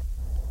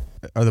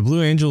 Are the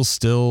Blue Angels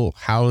still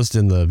housed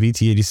in the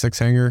VT-86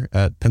 hangar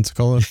at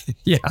Pensacola?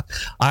 Yeah,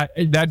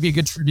 that'd be a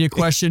good trivia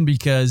question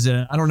because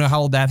I don't know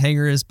how old that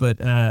hangar is, but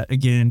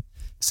again,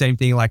 same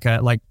thing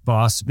like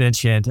Boss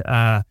mentioned.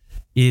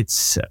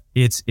 It's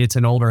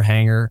an older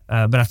hangar,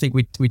 but I think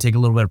we take a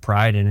little bit of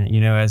pride in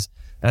it.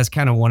 As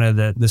kind of one of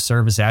the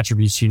service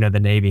attributes, the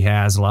Navy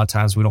has. A lot of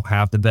times we don't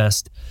have the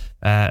best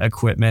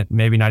equipment,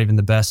 maybe not even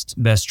the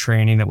best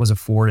training that was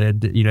afforded,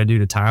 due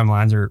to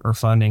timelines or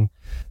funding,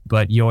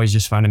 but you always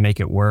just find to make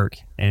it work.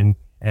 And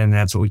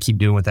that's what we keep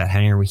doing with that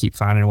hangar. We keep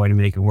finding a way to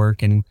make it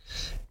work. And,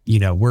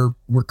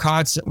 we're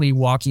constantly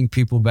walking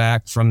people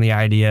back from the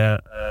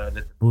idea that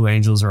the Blue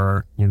Angels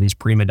are, these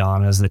prima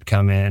donnas that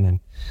come in and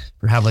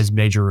have these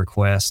major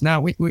requests.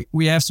 Now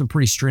we have some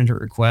pretty stringent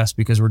requests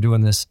because we're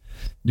doing this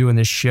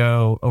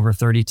show over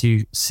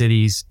 32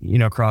 cities,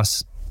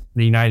 across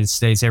the United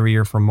States every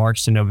year from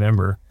March to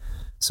November.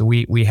 So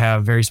we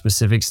have very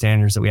specific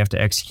standards that we have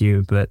to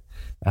execute. But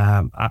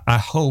I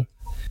hope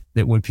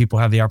that when people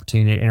have the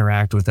opportunity to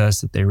interact with us,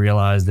 that they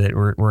realize that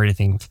we're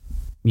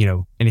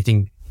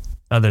anything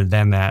other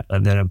than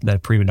that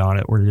prima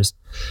donna. We're just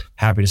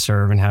happy to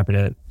serve and happy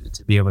to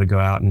be able to go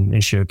out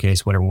and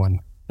showcase what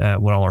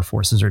all our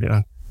forces are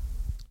doing.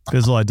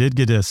 Fizzle, I did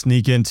get to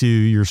sneak into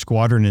your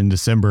squadron in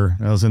December.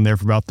 I was in there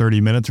for about 30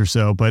 minutes or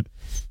so, but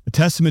a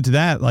testament to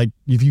that, like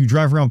if you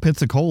drive around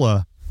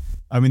Pensacola,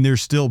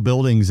 there's still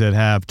buildings that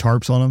have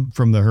tarps on them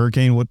from the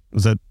hurricane. What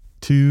was that,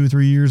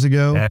 2-3 years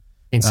ago?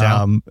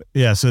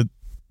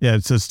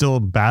 So still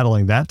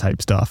battling that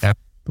type stuff. Yeah.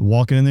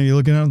 Walking in there, you're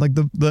looking at like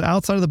the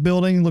outside of the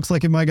building looks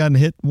like it might have gotten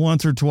hit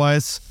once or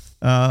twice,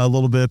 a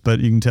little bit, but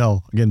you can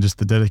tell again just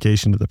the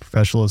dedication to the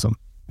professionalism.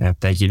 Yeah,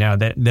 thank you. Now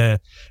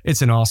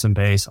it's an awesome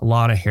base, a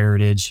lot of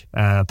heritage.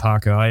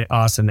 Paco,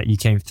 awesome that you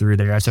came through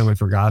there. I totally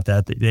forgot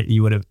that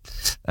you would have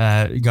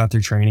gone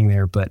through training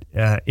there, but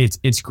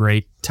it's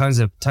great. Tons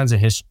of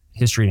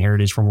history and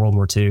heritage from World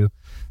War II.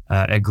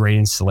 A great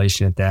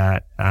installation at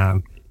that.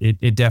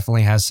 It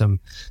definitely has some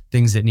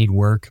things that need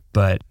work,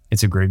 but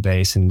it's a great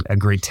base and a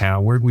great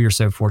town. We are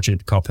so fortunate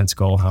to call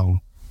Pensacola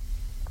home.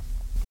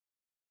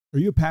 Are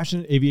you a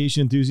passionate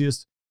aviation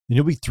enthusiast? Then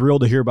you'll be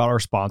thrilled to hear about our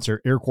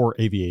sponsor, Aircore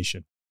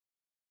Aviation.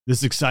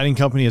 This exciting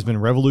company has been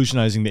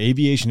revolutionizing the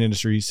aviation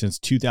industry since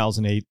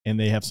 2008, and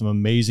they have some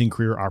amazing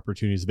career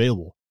opportunities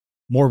available.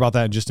 More about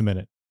that in just a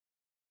minute.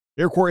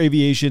 Aircore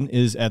Aviation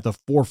is at the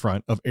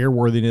forefront of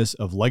airworthiness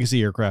of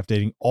legacy aircraft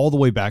dating all the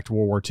way back to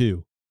World War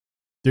II.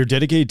 Their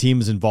dedicated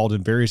team is involved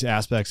in various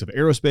aspects of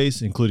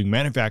aerospace, including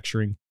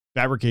manufacturing,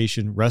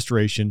 fabrication,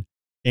 restoration,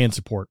 and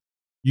support,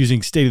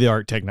 using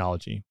state-of-the-art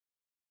technology.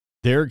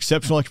 Their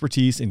exceptional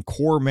expertise in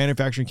core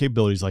manufacturing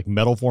capabilities like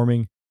metal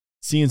forming,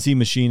 CNC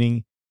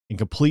machining, and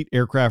complete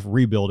aircraft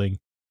rebuilding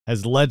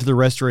has led to the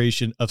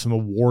restoration of some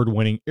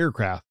award-winning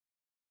aircraft,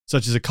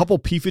 such as a couple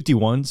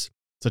P-51s,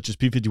 such as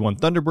P-51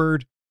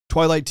 Thunderbird,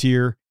 Twilight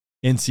Tier,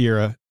 and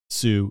Sierra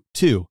Sioux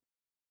 2.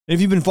 And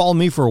if you've been following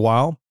me for a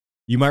while,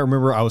 you might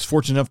remember I was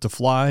fortunate enough to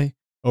fly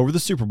over the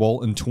Super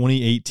Bowl in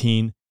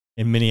 2018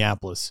 in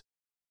Minneapolis.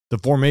 The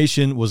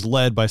formation was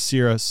led by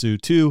Sierra Sioux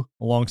 2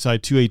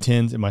 alongside two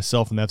A-10s and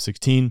myself in the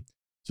F-16.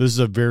 So this is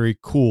a very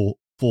cool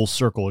full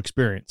circle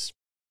experience.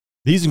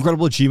 These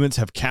incredible achievements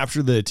have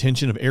captured the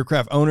attention of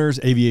aircraft owners,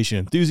 aviation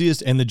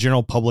enthusiasts, and the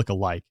general public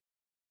alike.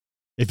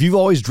 If you've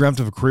always dreamt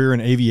of a career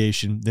in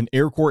aviation, then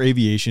Aircore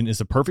Aviation is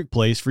the perfect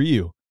place for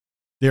you.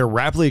 They are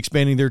rapidly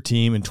expanding their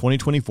team in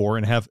 2024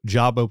 and have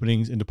job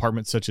openings in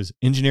departments such as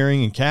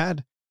engineering and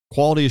CAD,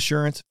 quality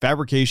assurance,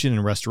 fabrication,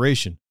 and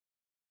restoration.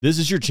 This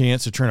is your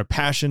chance to turn a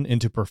passion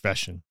into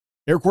profession.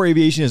 Aircore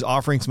Aviation is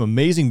offering some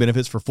amazing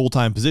benefits for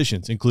full-time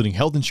positions, including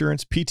health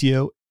insurance,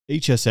 PTO,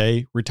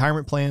 HSA,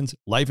 retirement plans,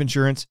 life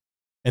insurance,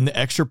 and the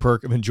extra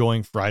perk of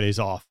enjoying Fridays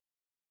off.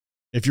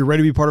 If you're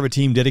ready to be part of a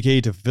team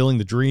dedicated to fulfilling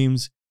the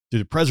dreams through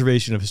the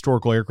preservation of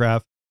historical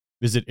aircraft,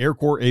 visit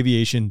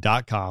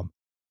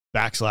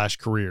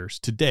aircoreaviation.com/careers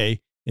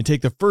today and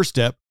take the first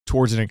step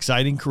towards an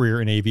exciting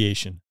career in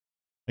aviation.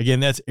 Again,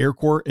 that's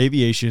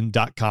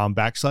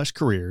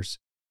aircoreaviation.com/careers.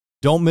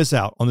 Don't miss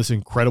out on this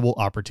incredible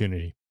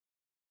opportunity.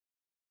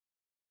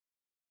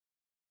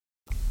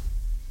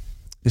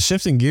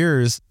 Shifting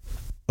gears,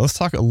 let's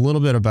talk a little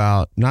bit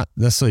about not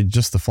necessarily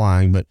just the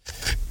flying, but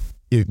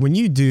when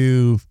you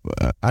do,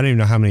 I don't even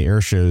know how many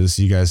air shows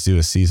you guys do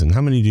a season.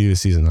 How many do you do a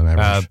season on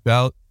average?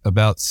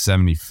 About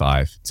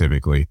 75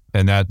 typically.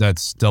 And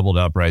that's doubled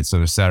up, right? So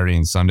there's Saturday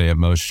and Sunday at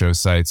most show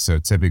sites. So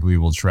typically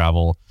we'll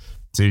travel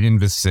to in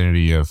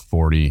vicinity of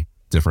 40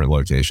 different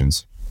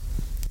locations.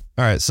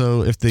 All right.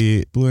 So if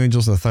the Blue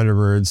Angels and the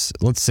Thunderbirds,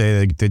 let's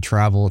say they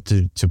travel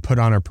to put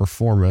on a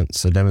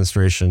performance, a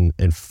demonstration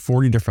in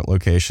 40 different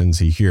locations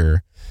a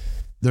year,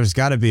 there's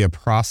got to be a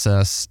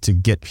process to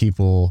get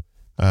people,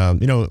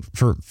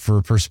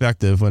 for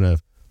perspective, when a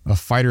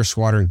fighter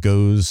squadron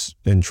goes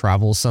and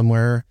travels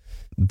somewhere,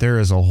 there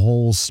is a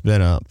whole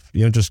spin up.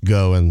 You don't just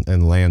go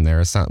and land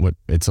there.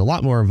 It's a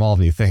lot more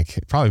involved than you think.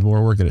 Probably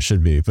more work than it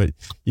should be, but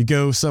you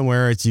go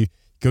somewhere, you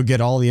go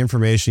get all the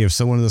information. You have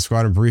someone in the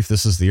squadron brief,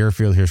 this is the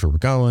airfield, here's where we're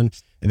going.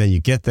 And then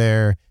you get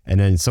there, and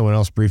then someone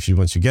else briefs you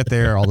once you get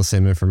there, all the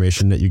same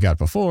information that you got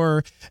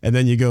before. And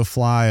then you go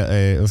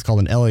fly what's called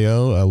an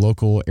LAO, a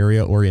local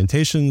area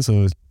orientation.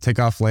 So take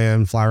off,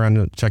 land, fly around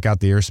and check out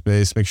the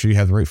airspace, make sure you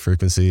have the right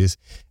frequencies.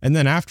 And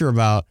then after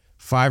about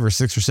 5 or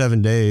 6 or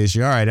 7 days,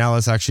 you're all right, now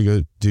let's actually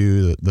go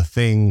do the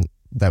thing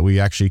that we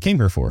actually came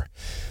here for.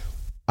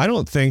 I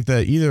don't think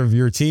that either of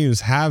your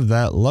teams have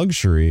that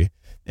luxury.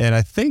 And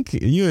I think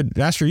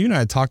Astro, you and I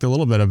had talked a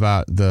little bit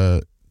about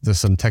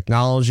some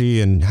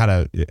technology and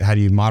how do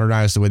you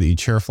modernize the way that you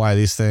chair fly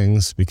these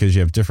things, because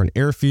you have different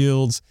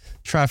airfields,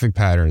 traffic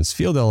patterns,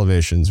 field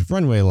elevations,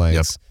 runway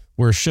lengths,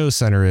 where a show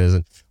center is,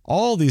 and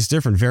all these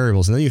different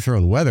variables. And then you throw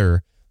in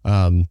weather.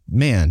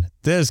 Man,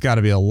 there's got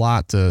to be a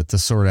lot to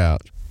sort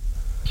out.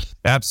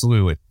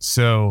 Absolutely.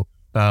 So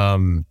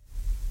I'll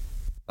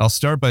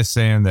start by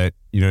saying that,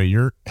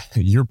 your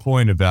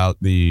point about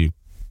the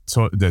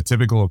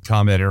typical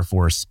Combat Air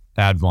Force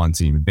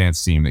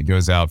advanced team that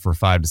goes out for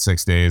 5 to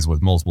 6 days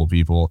with multiple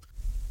people.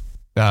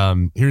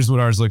 Here's what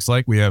ours looks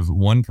like. We have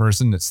one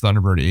person that's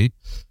Thunderbird 8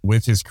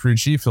 with his crew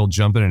chief. He'll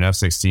jump in an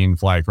F-16,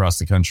 fly across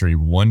the country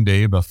one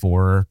day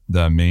before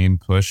the main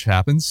push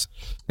happens.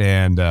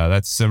 And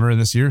that's similar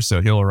this year.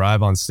 So he'll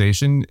arrive on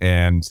station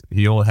and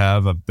he'll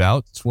have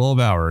about 12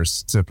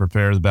 hours to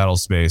prepare the battle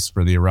space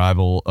for the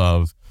arrival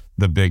of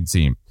the big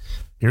team.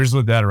 Here's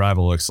what that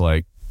arrival looks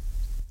like.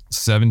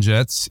 7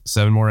 jets,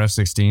 7 more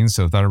F-16s.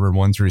 So Thunderbird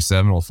 1 through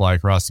 7 will fly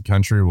across the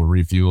country. We'll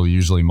refuel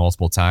usually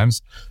multiple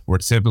times. We're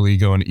typically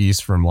going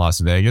east from Las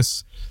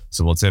Vegas.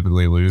 So we'll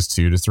typically lose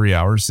 2 to 3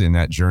 hours in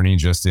that journey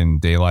just in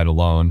daylight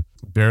alone.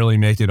 Barely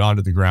make it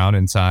onto the ground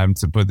in time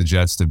to put the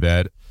jets to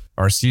bed.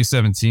 Our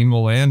C-17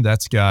 will land.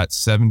 That's got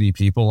 70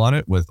 people on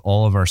it with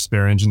all of our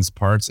spare engines,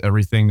 parts,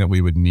 everything that we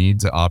would need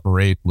to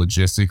operate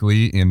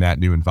logistically in that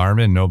new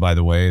environment. No, by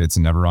the way, it's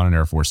never on an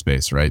Air Force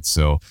base, right?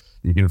 So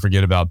you can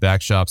forget about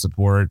back shop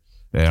support.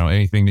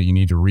 anything that you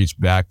need to reach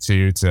back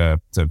to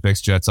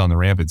fix jets on the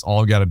ramp, it's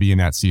all got to be in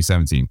that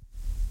C-17.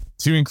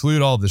 To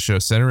include all of the show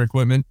center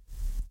equipment,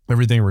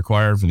 everything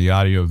required for the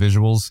audio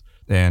visuals,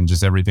 and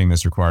just everything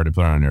that's required to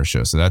put on an air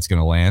show. So that's going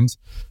to land.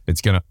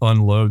 It's going to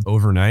unload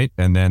overnight.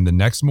 And then the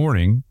next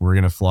morning, we're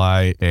going to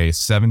fly a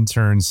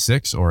 7-turn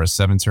 6 or a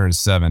 7-turn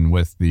 7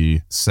 with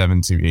the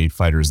 7 to 8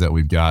 fighters that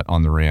we've got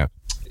on the ramp.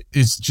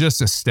 It's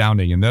just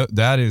astounding. And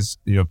that is,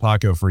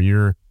 Paco,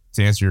 to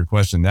answer your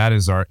question, that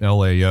is our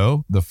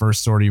LAO. The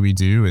first sortie we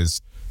do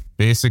is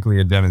basically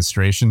a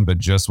demonstration, but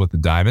just with the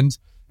Diamond.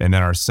 And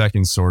then our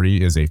second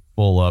sortie is a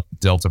full up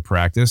Delta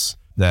practice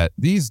that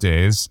these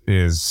days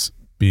is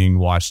being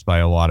watched by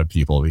a lot of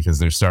people because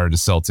they're starting to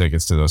sell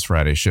tickets to those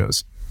Friday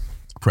shows,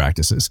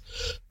 practices.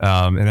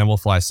 And then we'll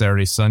fly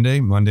Saturday, Sunday.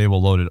 Monday,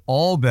 we'll load it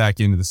all back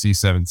into the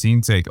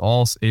C-17, take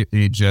all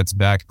 8 jets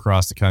back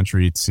across the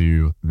country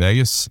to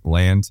Vegas,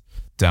 land,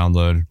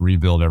 download,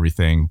 rebuild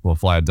everything. We'll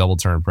fly a double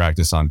turn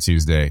practice on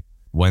Tuesday.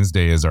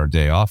 Wednesday is our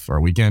day off, our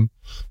weekend.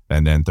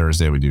 And then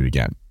Thursday, we do it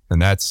again.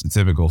 And that's a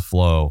typical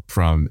flow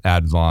from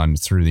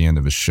Advon through the end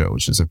of a show,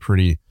 which is a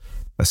pretty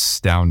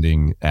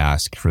astounding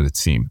ask for the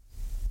team.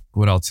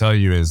 What I'll tell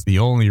you is the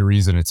only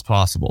reason it's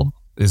possible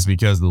is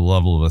because of the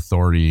level of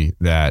authority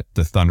that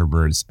the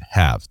Thunderbirds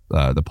have,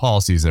 the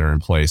policies that are in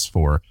place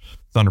for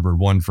Thunderbird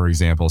 1, for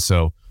example.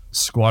 So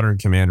squadron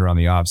commander on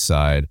the ops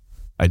side,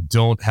 I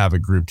don't have a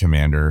group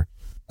commander.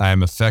 I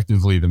am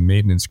effectively the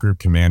maintenance group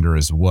commander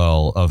as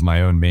well of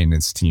my own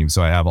maintenance team.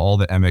 So I have all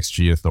the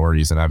MXG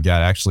authorities, and I've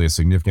got actually a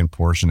significant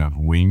portion of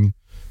wing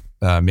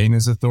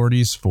maintenance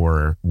authorities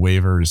for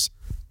waivers,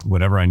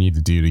 whatever I need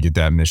to do to get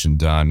that mission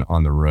done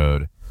on the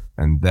road.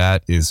 And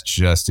that is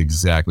just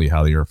exactly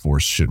how the Air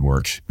Force should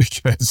work,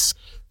 because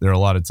there are a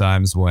lot of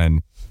times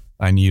when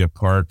I need a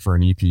part for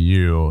an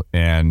EPU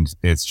and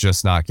it's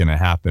just not going to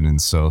happen.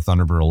 And so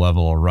Thunderbird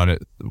 11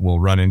 will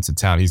run into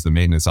town. He's the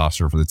maintenance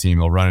officer for the team.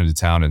 He'll run into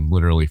town and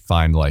literally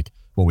find like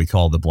what we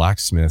call the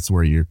blacksmiths,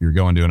 where you're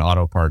going to an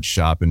auto parts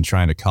shop and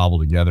trying to cobble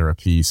together a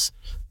piece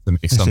to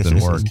make something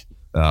work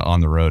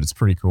on the road. It's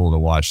pretty cool to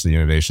watch the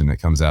innovation that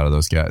comes out of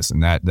those guys.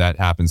 And that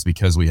happens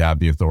because we have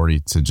the authority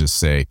to just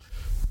say,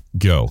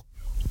 go.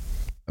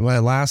 My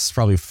last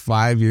probably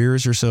 5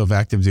 years or so of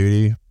active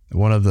duty,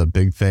 one of the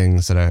big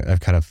things that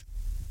I've kind of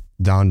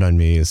dawned on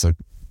me is like,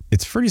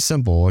 it's pretty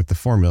simple, like the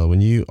formula.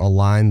 When you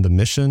align the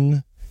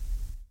mission,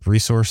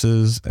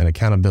 resources, and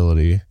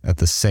accountability at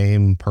the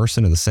same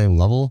person at the same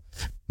level,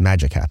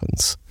 magic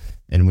happens.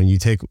 And when you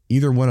take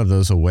either one of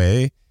those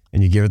away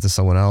and you give it to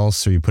someone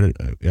else, or you put it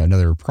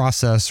another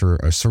process or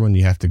someone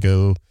you have to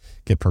go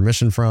get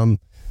permission from,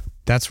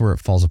 that's where it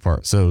falls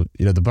apart. So,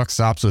 the buck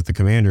stops with the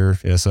commander.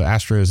 So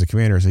Astro is the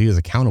commander, so he is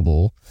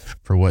accountable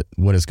for what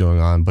is going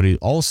on, but he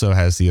also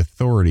has the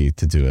authority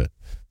to do it,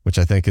 which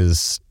I think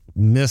is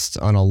missed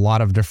on a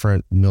lot of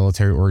different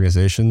military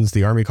organizations.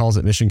 The Army calls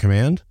it mission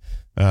command.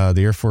 The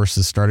Air Force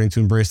is starting to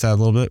embrace that a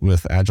little bit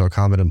with agile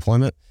combat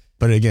employment.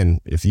 But again,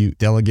 if you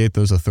delegate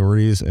those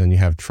authorities and you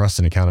have trust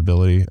and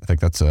accountability, I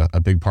think that's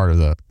a big part of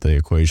the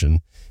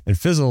equation. And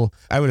Fizzle,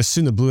 I would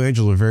assume the Blue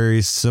Angels are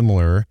very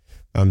similar.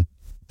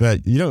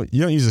 But you don't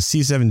use a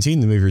C-17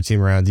 to move your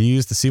team around. Do you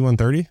use the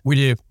C-130? We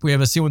do. We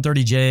have a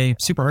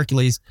C-130J, Super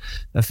Hercules,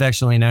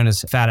 affectionately known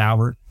as Fat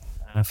Albert.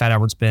 Fat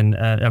Albert's been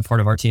a part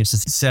of our team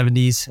since the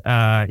 70s.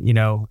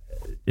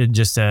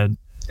 Just a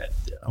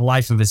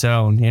life of its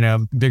own,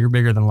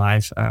 bigger than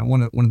life.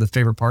 One of the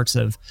favorite parts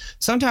of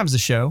sometimes the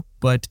show,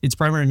 but its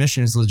primary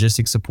mission is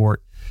logistics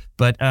support.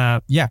 But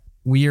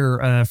we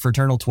are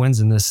fraternal twins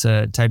in this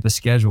type of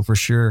schedule for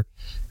sure.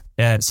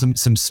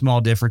 Some small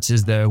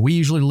differences though. We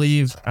usually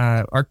leave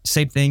our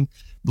same thing.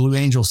 Blue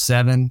Angel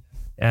 7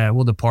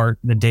 will depart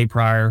the day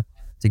prior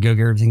to go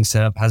get everything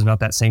set up. Has about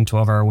that same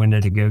 12-hour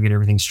window to go get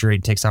everything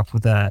straight. Takes off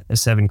with a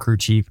 7 crew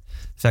chief,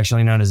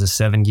 affectionately known as a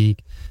 7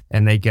 geek,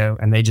 and they go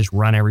and they just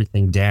run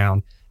everything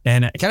down.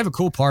 And kind of a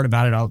cool part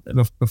about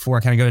it, before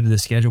I kind of go into the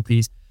schedule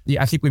piece,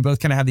 I think we both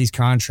kind of have these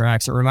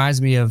contracts. It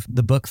reminds me of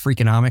the book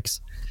Freakonomics.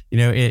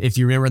 If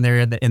you remember there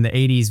in the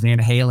 80s, Van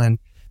Halen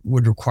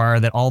would require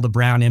that all the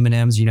brown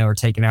M&Ms, are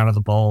taken out of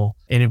the bowl.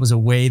 And it was a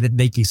way that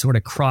they could sort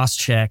of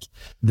cross-check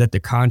that the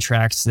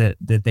contracts that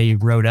they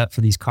wrote up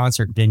for these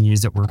concert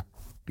venues that were,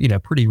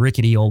 pretty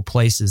rickety old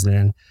places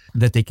then,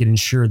 that they could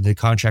ensure the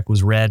contract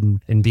was read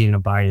and being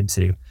abided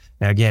to.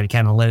 Now, again, it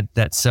kind of led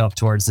that self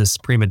towards this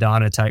prima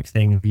donna type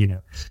thing of,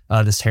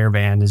 this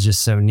hairband is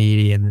just so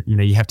needy and,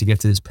 you have to get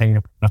to this pain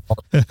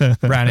of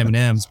brown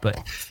M&Ms, but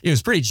it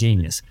was pretty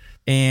genius.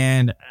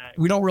 And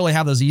we don't really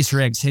have those Easter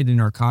eggs hidden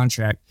in our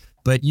contract,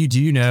 but you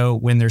do know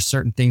when there's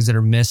certain things that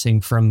are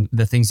missing from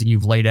the things that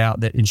you've laid out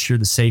that ensure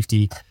the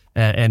safety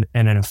and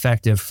an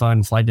effective,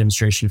 fun flight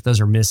demonstration. If those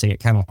are missing, it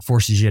kind of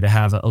forces you to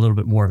have a little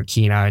bit more of a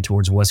keen eye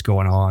towards what's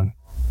going on.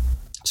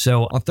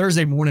 So on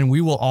Thursday morning,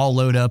 we will all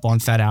load up on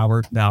Fat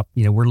Albert. About,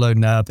 we're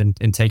loading up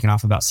and taking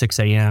off about 6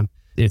 a.m.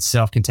 It's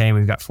self-contained.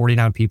 We've got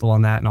 49 people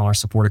on that and all our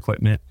support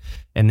equipment.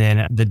 And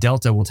then the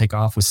Delta will take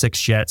off with 6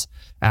 jets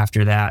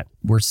after that.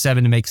 We're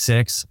 7 to make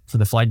 6 for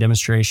the flight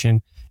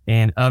demonstration.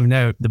 And of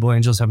note, the Blue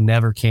Angels have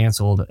never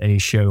canceled a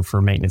show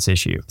for maintenance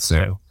issue.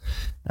 So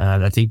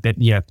I think that,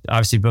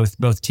 obviously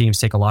both teams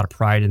take a lot of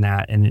pride in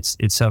that. And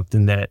it's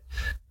something that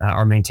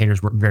our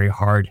maintainers work very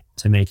hard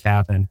to make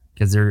happen,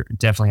 because there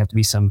definitely have to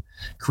be some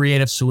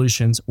creative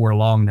solutions or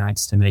long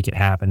nights to make it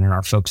happen. And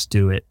our folks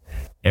do it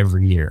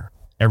every year,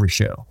 every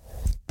show.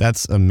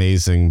 That's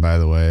amazing, by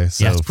the way.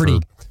 So it's pretty.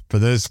 For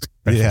those,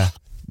 for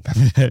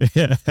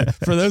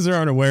those that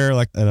aren't aware,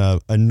 like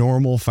a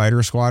normal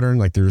fighter squadron,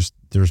 like there's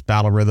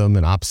battle rhythm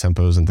and ops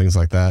tempos and things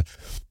like that.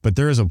 But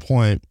there is a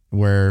point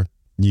where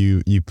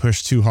you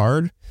push too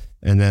hard,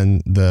 and then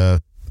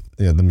the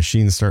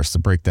machine starts to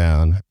break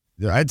down.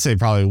 I'd say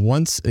probably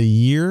once a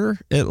year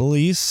at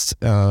least,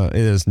 it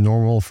is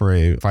normal for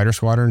a fighter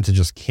squadron to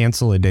just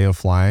cancel a day of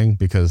flying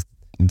because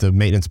the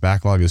maintenance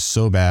backlog is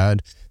so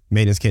bad.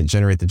 Maintenance can't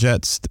generate the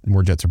jets.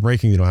 More jets are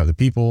breaking. You don't have the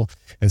people.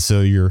 And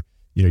so your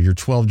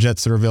 12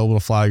 jets that are available to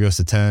fly goes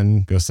to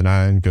 10, goes to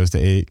 9, goes to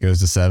 8, goes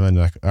to 7.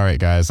 Like, all right,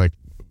 guys, like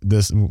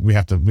this, we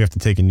have to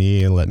take a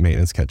knee and let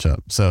maintenance catch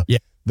up. So I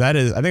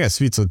think that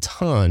speaks a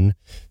ton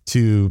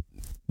to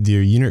the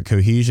unit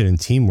cohesion and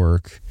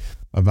teamwork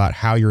about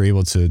how you're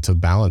able to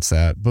balance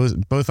that,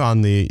 both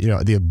on the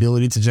the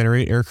ability to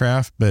generate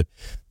aircraft, but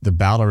the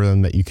battle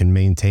rhythm that you can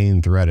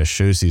maintain throughout a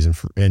show season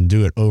and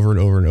do it over and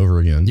over and over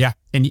again. Yeah,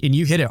 and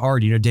you hit it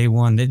hard. Day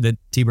one, the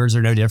T-Birds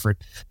are no different.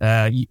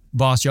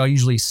 Boss, y'all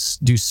usually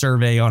do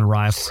survey on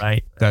arrival,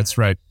 right? That's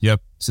right.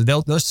 Yep. So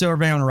they'll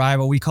survey on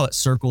arrival. We call it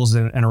circles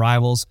and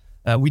arrivals.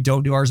 We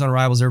don't do ours on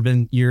arrivals. There have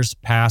been years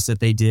past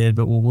that they did,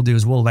 but what we'll do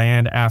is we'll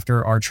land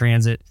after our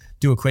transit,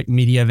 do a quick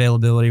media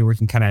availability where we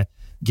can kind of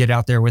get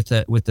out there with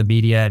the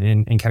media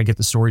and kind of get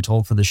the story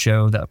told for the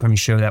show, the upcoming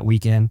show that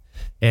weekend.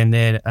 And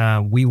then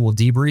we will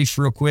debrief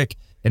real quick,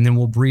 and then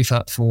we'll brief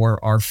up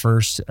for our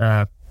first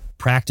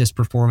practice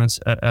performance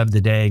of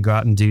the day, go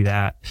out and do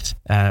that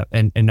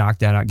and knock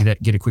that out,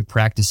 get a quick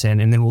practice in.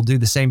 And then we'll do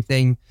the same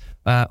thing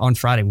on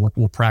Friday.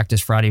 We'll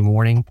practice Friday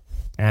morning,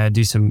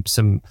 do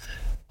some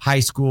high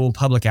school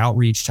public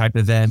outreach type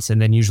events. And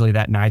then usually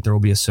that night there will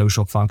be a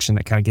social function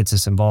that kind of gets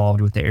us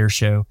involved with the air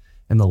show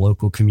and the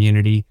local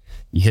community.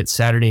 You hit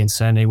Saturday and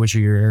Sunday, which are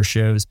your air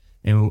shows.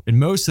 And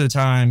most of the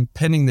time,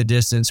 pending the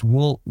distance,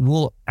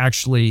 we'll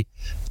actually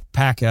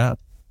pack up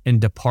and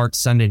depart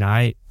Sunday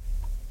night.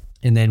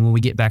 And then when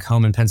we get back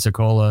home in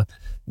Pensacola,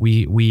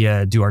 we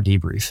do our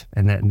debrief.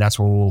 And that's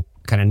where we'll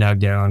kind of nug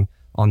down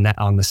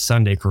on the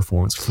Sunday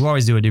performance. We'll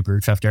always do a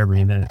debrief after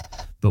every event,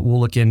 but we'll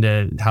look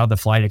into how the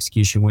flight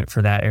execution went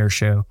for that air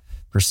show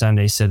for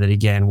Sunday, so that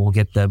again, we'll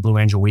get the Blue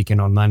Angel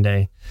weekend on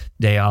Monday,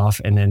 day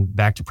off, and then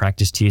back to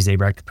practice Tuesday,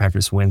 back to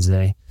practice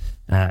Wednesday,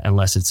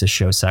 unless it's a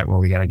show site where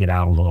we got to get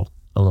out a little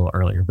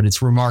earlier. But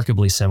it's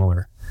remarkably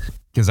similar.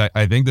 Because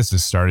I think this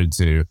has started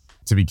to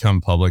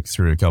become public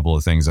through a couple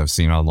of things I've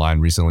seen online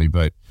recently.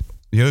 But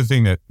the other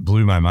thing that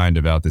blew my mind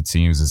about the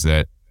teams is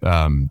that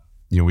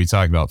we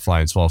talk about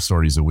flying 12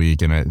 sorties a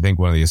week, and I think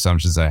one of the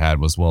assumptions I had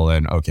was, well,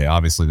 then okay,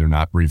 obviously they're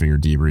not briefing or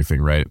debriefing,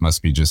 right? It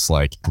must be just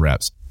like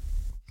reps.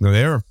 No,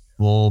 they are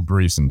full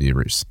briefs and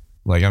debriefs.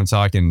 Like, I'm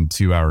talking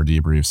 2-hour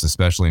debriefs,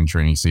 especially in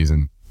training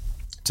season,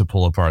 to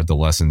pull apart the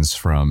lessons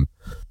from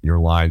your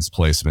lines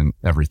placement,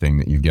 everything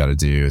that you've got to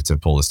do to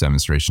pull this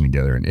demonstration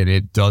together. And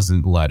it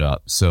doesn't let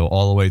up. So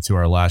all the way to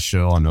our last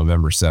show on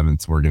November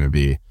 7th, we're going to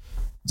be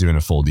doing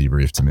a full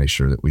debrief to make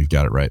sure that we've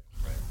got it right.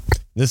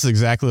 This is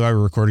exactly why we're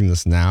recording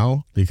this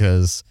now,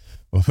 because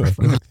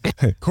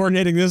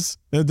coordinating this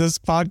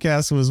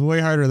podcast was way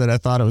harder than I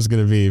thought it was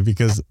going to be,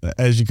 because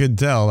as you could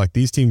tell, like,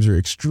 these teams are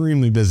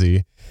extremely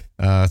busy.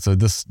 So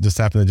this just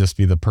happened to just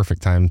be the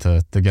perfect time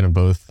to get them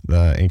both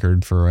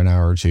anchored for an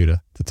hour or two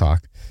to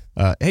talk.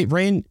 Hey,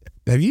 Rain,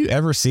 have you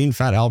ever seen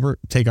Fat Albert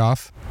take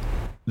off?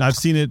 I've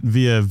seen it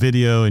via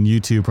video and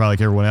YouTube, probably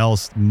like everyone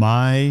else.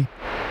 My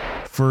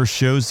first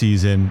show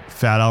season,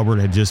 Fat Albert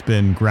had just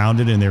been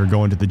grounded and they were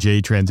going to the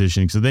J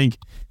transitioning. So I think,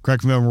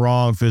 correct me if I'm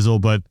wrong, Fizzle,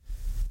 but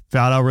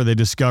Fat Albert, they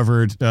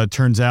discovered,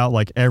 turns out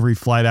like every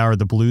flight hour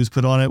the Blues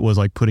put on it was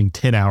like putting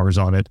 10 hours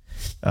on it.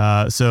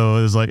 So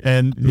it was like,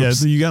 and yeah,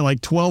 so you got like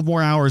 12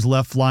 more hours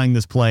left flying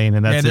this plane,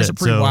 and that's it. There's a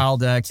pretty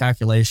wild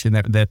calculation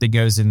that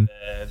goes in,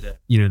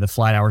 the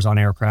flight hours on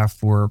aircraft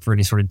for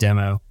any sort of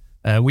demo.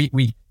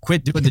 We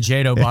quit doing the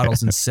JATO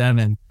bottles in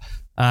 7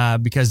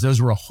 because those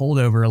were a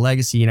holdover, a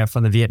legacy,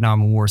 from the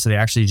Vietnam War. So they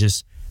actually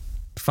just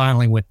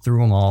finally went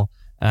through them all.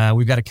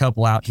 We've got a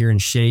couple out here in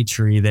Shade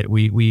Tree that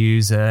we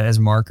use as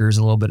markers,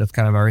 a little bit of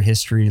kind of our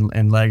history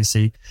and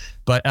legacy.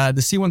 But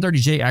the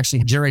C-130J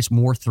actually generates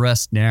more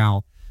thrust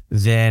now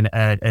than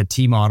a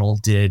T model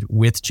did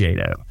with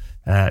JATO.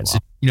 So,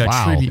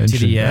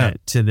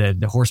 tribute to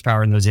the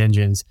horsepower in those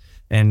engines,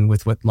 and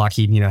with what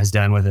Lockheed, has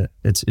done with it,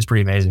 it's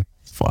pretty amazing.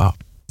 Wow.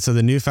 So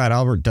the new Fat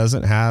Albert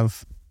doesn't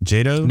have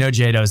JATO? No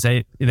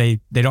JATOs.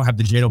 They don't have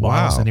the JATO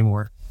bottles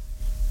anymore.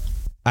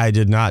 I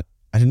didn't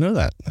know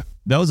that.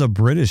 That was a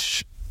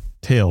British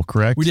tail,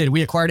 correct? We did.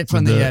 We acquired it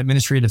from the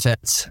Ministry of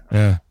Defense.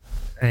 Yeah.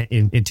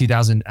 In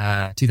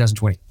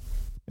 2020.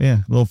 Yeah.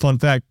 A little fun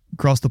fact: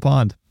 across the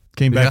pond,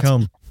 came back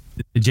home.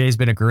 The J's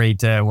been a great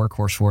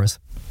workhorse for us.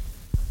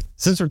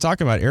 since we're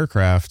talking about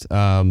aircraft,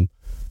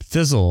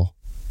 Fizzle,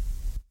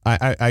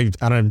 I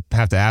don't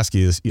have to ask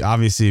you this.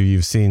 Obviously,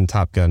 you've seen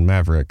Top Gun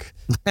Maverick.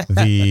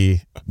 The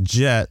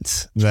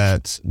jet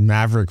that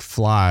Maverick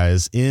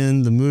flies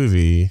in the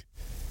movie,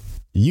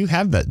 you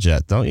have that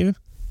jet, don't you?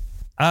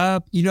 I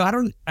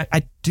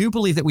do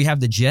believe that we have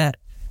the jet.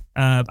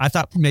 I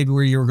thought maybe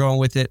where you were going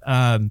with it.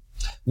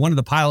 One of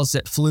the pilots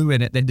that flew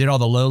in it, that did all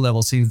the low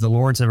level scenes, the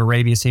Lawrence of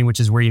Arabia scene, which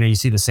is where, you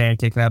see the sand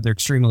kicking up. They're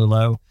extremely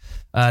low.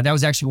 That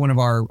was actually one of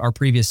our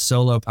previous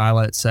solo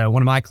pilots.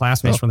 One of my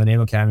classmates from the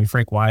Naval Academy,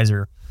 Frank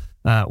Weiser,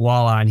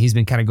 Walleye, and he's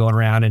been kind of going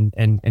around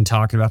and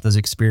talking about those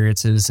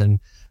experiences. And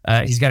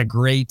he's got a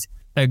great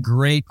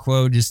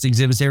quote, just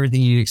exhibits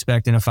everything you'd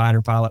expect in a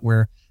fighter pilot,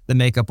 where the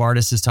makeup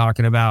artist is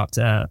talking about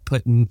they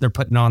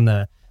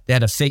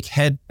had a fake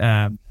head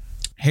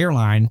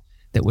hairline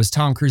that was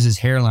Tom Cruise's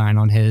hairline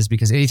on his,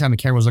 because anytime the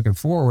camera was looking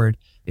forward,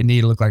 it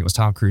needed to look like it was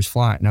Tom Cruise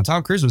flying. Now,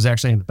 Tom Cruise was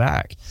actually in the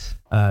back.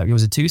 It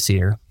was a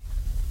 2-seater.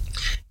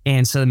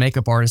 And so the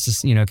makeup artist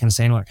is, kind of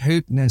saying, like,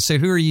 who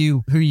are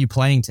you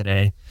playing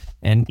today?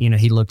 And,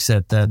 he looks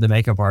at the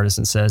makeup artist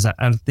and says, I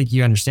don't think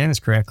you understand this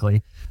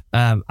correctly.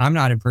 I'm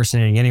not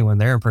impersonating anyone.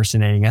 They're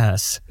impersonating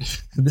us.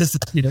 This is,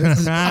 we go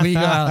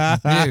out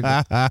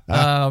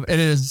and do. It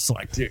is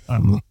like, dude,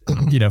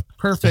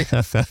 perfect,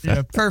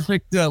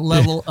 perfect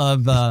level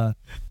of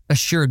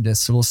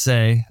assuredness, we'll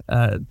say.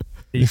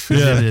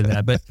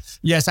 That. But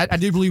yes, I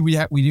do believe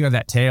we do have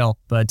that tail,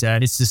 but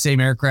it's the same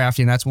aircraft,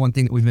 and that's one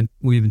thing that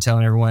we've been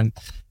telling everyone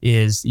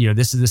is,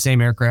 this is the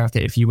same aircraft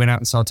that if you went out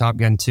and saw Top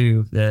Gun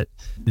 2, that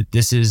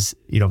this is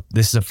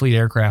a fleet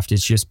aircraft.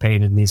 It's just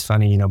painted in these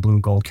funny blue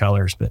and gold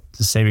colors, but it's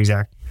the same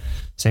exact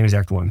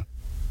one.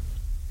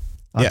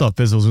 I thought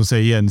Fizzle was going to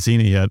say he hadn't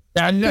seen it yet.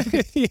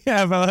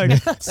 Yeah, but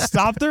like,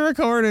 stop the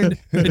recording.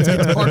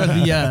 It's part of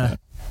the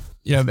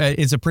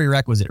it's a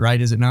prerequisite, right?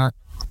 Is it not?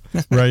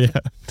 Right, yeah,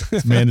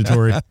 it's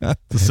mandatory.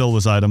 It's a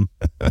syllabus item.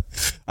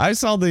 I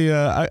saw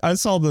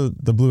the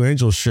Blue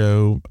Angels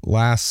show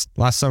last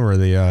summer.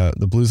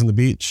 The Blues on the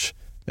Beach.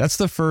 That's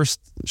the first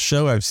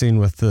show I've seen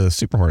with the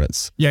Super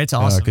Hornets. Yeah, it's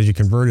awesome because you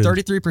converted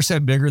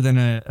 33% bigger than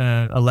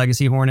a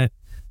Legacy Hornet.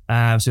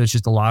 So it's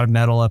just a lot of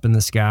metal up in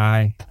the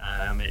sky.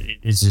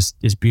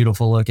 It's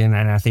beautiful looking,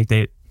 and I think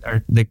the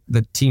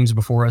teams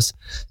before us,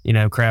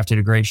 crafted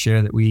a great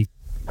show that we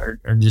are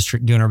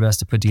just doing our best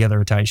to put together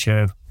a tight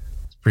show.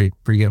 Pretty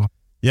good one.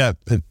 Yeah.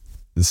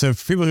 So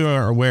for people who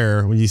aren't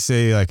aware, when you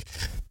say like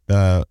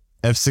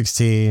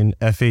F-16,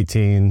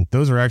 F-18,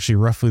 those are actually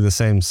roughly the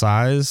same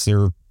size.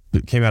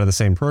 They came out of the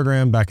same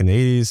program back in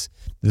the 80s.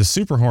 The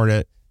Super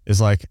Hornet is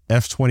like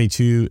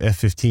F-22,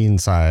 F-15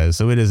 size.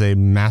 So it is a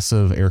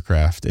massive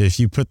aircraft. If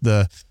you put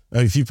a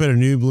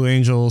new Blue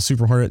Angel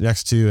Super Hornet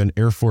next to an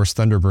Air Force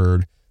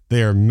Thunderbird,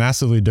 they are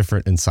massively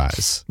different in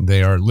size.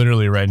 They are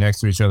literally right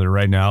next to each other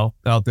right now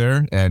out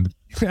there, and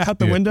out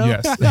the window?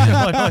 Yes.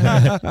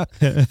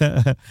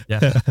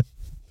 Yeah.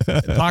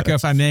 Paco,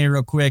 if I may,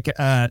 real quick.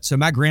 So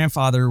my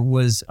grandfather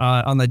was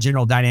on the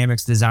General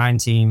Dynamics design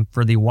team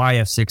for the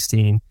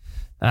YF-16.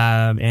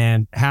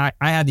 And I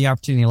had the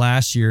opportunity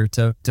last year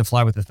to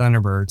fly with the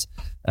Thunderbirds.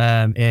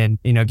 And,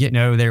 getting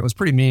over there, it was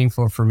pretty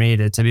meaningful for me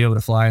to be able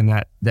to fly in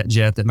that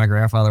jet that my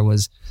grandfather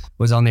was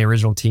on the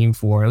original team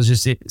for. It was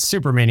just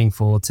super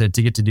meaningful to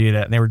get to do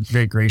that. And they were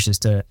very gracious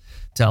to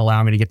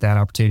allow me to get that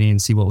opportunity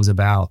and see what it was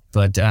about.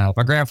 But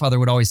my grandfather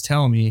would always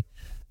tell me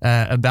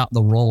about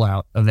the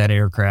rollout of that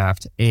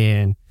aircraft.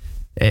 And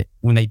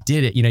when they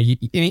did it,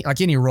 any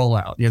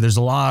rollout, there's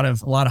a lot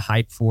of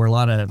hype for a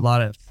lot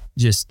of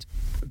just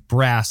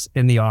brass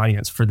in the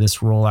audience for this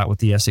rollout with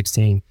the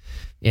F-16.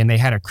 And they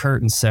had a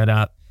curtain set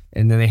up,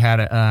 and then they had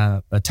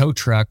a tow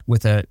truck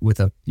with the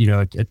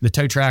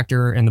tow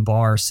tractor and the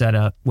bar set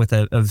up with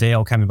a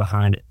veil coming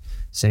behind it.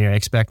 So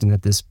expecting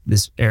that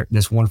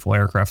this wonderful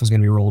aircraft was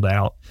going to be rolled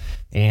out,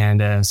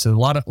 and so a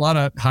lot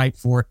of hype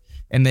for it.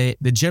 And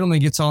the gentleman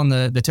gets on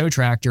the tow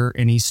tractor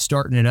and he's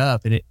starting it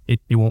up, and it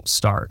won't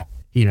start,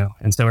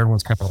 and so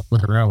everyone's kind of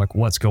looking around like,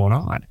 what's going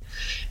on?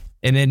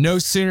 And then no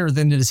sooner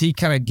than does he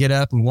kind of get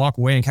up and walk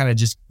away and kind of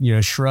just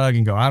shrug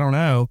and go, I don't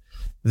know,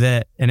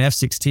 that an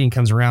F-16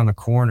 comes around the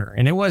corner,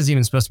 and it wasn't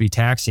even supposed to be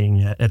taxiing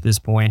yet at this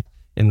point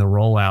in the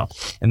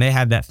rollout, and they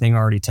had that thing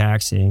already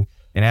taxiing.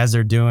 And as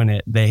they're doing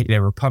it, they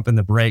were pumping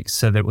the brakes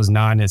so that it was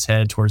nodding its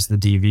head towards the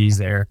DVs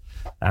there.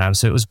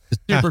 So it was a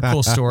super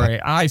cool story.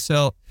 I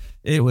felt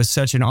it was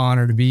such an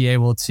honor to be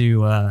able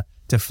to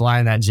fly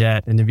in that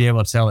jet and to be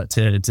able to tell it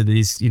to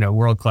these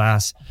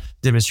world-class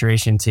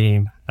demonstration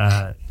team,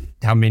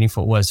 how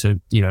meaningful it was to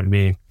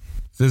me.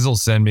 Fizzle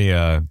sent me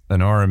an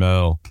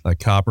RMO, a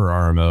copper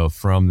RMO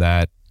from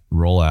that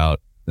rollout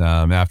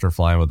after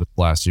flying with it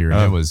last year.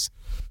 And it was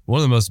one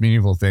of the most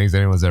meaningful things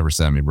anyone's ever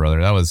sent me, brother.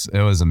 It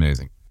was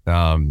amazing.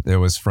 It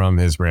was from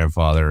his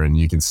grandfather, and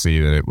you can see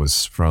that it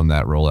was from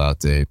that rollout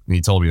date. And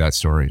he told me that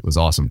story. It was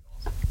awesome.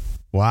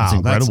 Wow. That's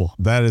incredible.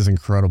 That is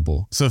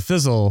incredible. So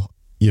Fizzle,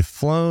 you've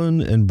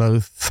flown in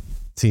both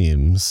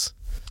teams.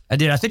 I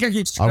did. I think I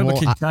get a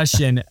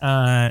concussion,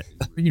 flying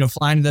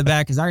to the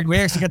back, because we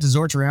actually got to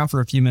zort around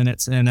for a few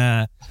minutes,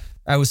 and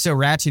I was so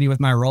ratchety with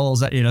my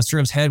rolls that,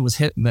 Strib's head was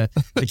hitting the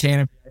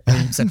canopy.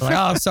 So like, oh,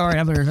 I'm sorry,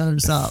 I'm going to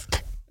stop.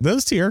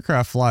 Those two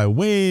aircraft fly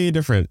way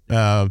different.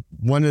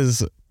 One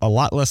is a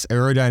lot less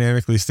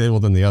aerodynamically stable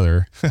than the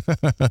other.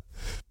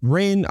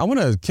 Rain, I want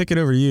to kick it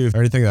over to you for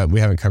anything that we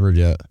haven't covered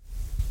yet.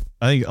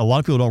 I think a lot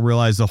of people don't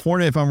realize the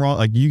Hornet, if I'm wrong,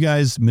 like you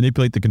guys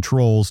manipulate the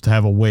controls to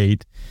have a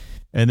weight.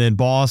 And then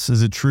boss,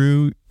 is it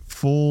true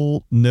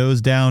full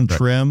nose down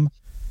trim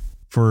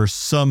for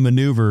some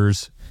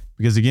maneuvers?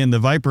 Because again, the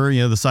Viper,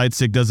 the side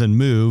stick doesn't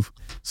move.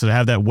 So to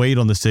have that weight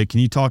on the stick, can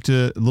you talk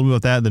a little bit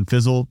about that? And then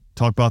Fizzle,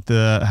 talk about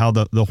how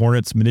the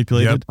Hornet's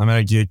manipulated. Yep. I'm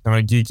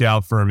gonna geek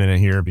out for a minute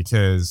here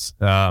because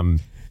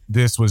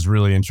this was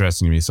really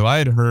interesting to me. So I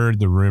had heard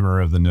the rumor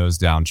of the nose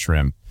down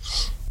trim.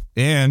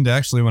 And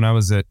actually, when I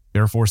was at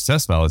Air Force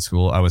Test Pilot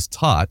School, I was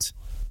taught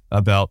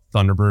about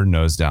Thunderbird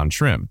nose down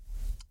trim.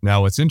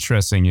 Now, what's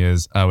interesting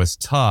is I was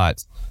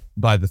taught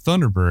by the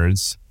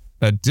Thunderbirds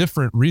a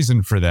different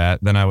reason for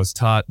that than I was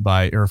taught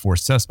by Air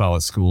Force Test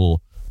Pilot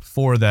School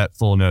for that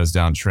full nose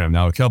down trim.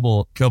 Now, a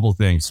couple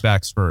things,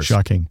 facts first.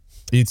 Shocking.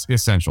 It's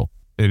essential.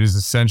 It is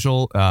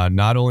essential.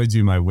 Not only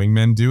do my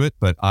wingmen do it,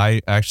 but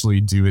I actually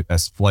do it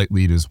as flight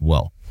lead as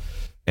well.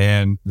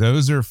 And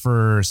those are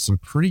for some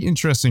pretty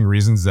interesting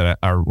reasons that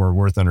are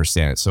worth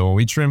understanding. So when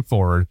we trim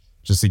forward,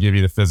 just to give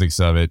you the physics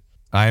of it,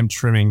 I am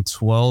trimming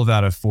 12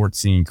 out of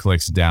 14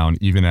 clicks down,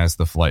 even as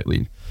the flight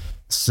lead.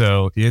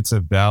 So it's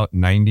about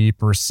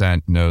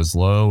 90% nose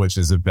low, which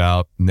is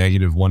about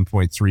negative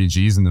 1.3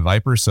 Gs in the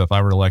Viper. So if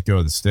I were to let go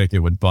of the stick, it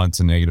would bunt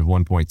to negative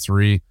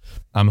 1.3.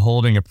 I'm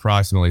holding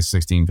approximately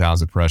 16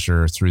 pounds of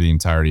pressure through the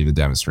entirety of the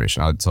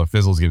demonstration. So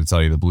Fizzle's going to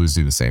tell you the Blues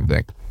do the same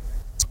thing.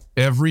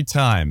 Every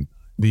time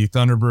the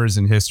Thunderbirds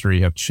in history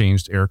have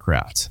changed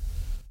aircraft,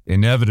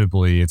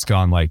 inevitably it's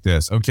gone like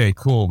this. Okay,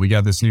 cool. We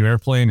got this new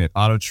airplane. It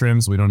auto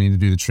trims. We don't need to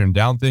do the trim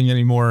down thing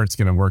anymore. It's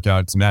going to work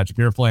out. It's a magic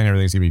airplane.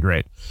 Everything's going to be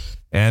great.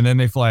 And then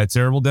they fly a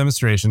terrible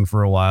demonstration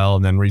for a while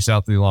and then reach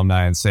out to the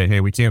alumni and say,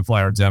 hey, we can't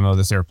fly our demo.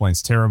 This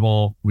airplane's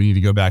terrible. We need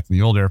to go back to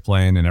the old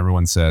airplane. And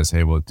everyone says,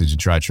 hey, well, did you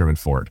try trimming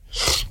forward?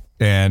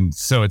 And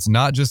so it's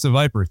not just a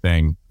Viper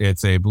thing.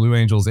 It's a Blue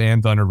Angels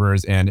and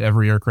Thunderbirds and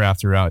every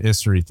aircraft throughout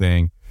history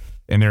thing.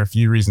 And there are a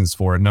few reasons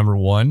for it. Number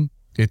one,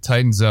 it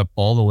tightens up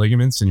all the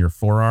ligaments in your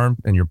forearm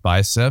and your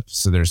bicep.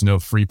 So there's no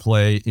free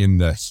play in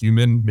the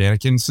human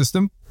mannequin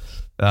system.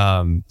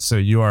 So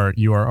you are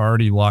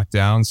already locked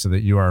down so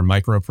that you are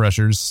micro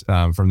pressures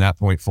from that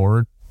point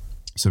forward.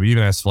 So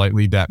even as flight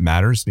lead, that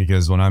matters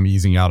because when I'm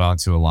easing out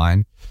onto a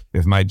line,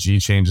 if my G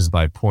changes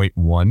by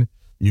 0.1,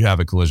 you have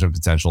a collision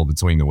potential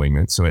between the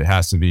wingmen. So it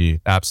has to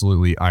be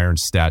absolutely iron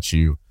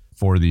statue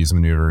for these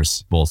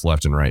maneuvers, both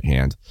left and right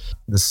hand.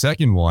 The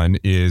second one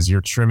is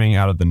you're trimming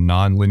out of the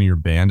non-linear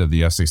band of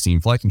the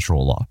F-16 flight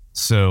control law.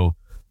 So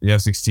the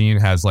F-16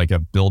 has like a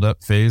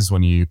build-up phase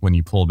when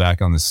you pull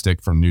back on the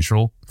stick from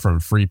neutral, from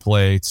free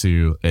play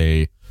to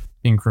a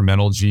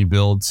incremental G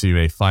build to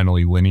a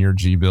finally linear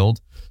G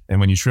build. And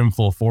when you trim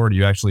full forward,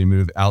 you actually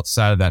move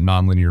outside of that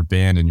non-linear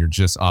band and you're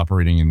just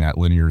operating in that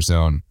linear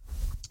zone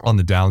on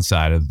the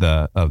downside of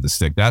the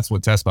stick. That's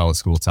what Test Pilot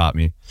School taught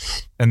me.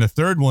 And the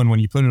third one,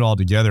 when you put it all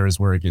together, is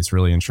where it gets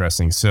really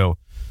interesting. So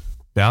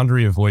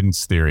boundary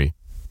avoidance theory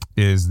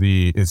is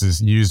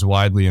used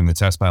widely in the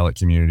test pilot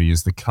community,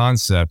 is the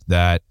concept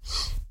that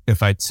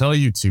if I tell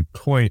you to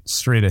point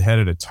straight ahead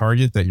at a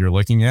target that you're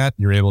looking at,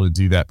 you're able to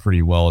do that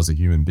pretty well as a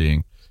human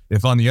being.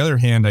 If on the other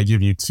hand, I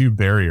give you two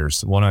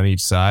barriers, one on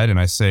each side, and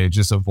I say,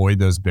 just avoid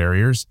those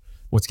barriers,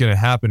 what's going to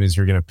happen is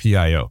you're going to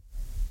PIO.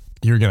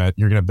 You're going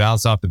to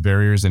bounce off the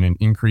barriers in an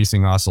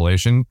increasing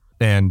oscillation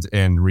and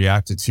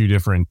react to two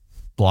different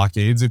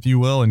blockades, if you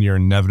will, and you're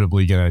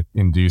inevitably going to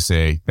induce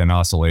an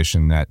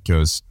oscillation that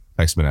goes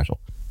exponential.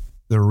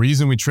 The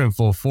reason we trim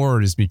full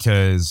forward is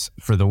because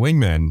for the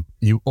wingmen,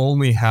 you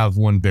only have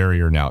one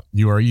barrier now.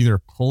 You are either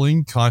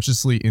pulling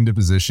consciously into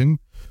position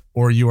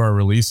or you are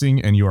releasing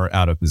and you are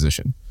out of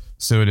position.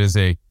 So it is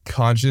a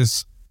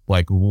conscious,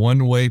 like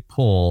one-way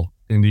pull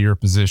into your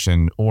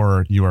position,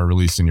 or you are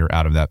released and you're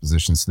out of that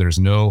position. So there's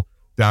no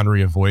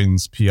boundary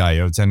avoidance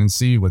PIO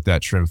tendency with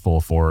that trim full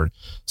forward.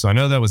 So I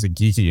know that was a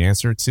geeky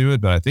answer to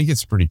it, but I think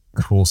it's pretty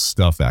cool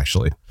stuff,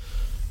 actually.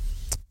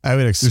 I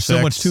would expect, there's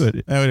so much to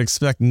it. I would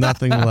expect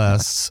nothing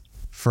less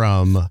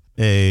from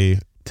a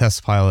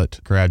test pilot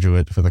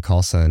graduate with a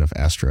call sign of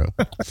Astro.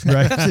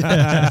 Right.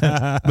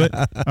 But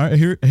all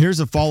right, here's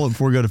a follow-up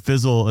before we go to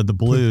Fizzle at the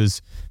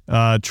Blues.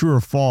 True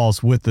or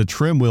false, with the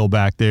trim wheel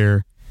back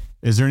there,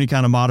 is there any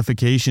kind of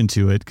modification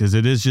to it? Because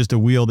it is just a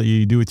wheel that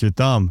you do with your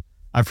thumb.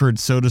 I've heard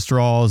soda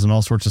straws and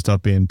all sorts of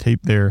stuff being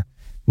taped there,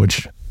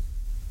 which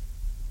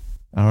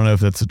I don't know if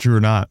that's true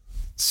or not.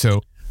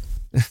 So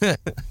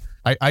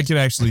I can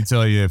actually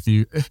tell you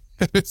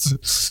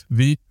it's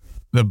the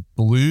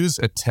Blues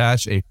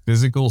attach a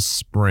physical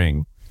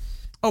spring.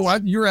 Oh,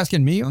 you're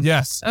asking me?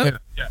 Yes. Oh,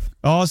 yeah.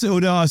 Oh,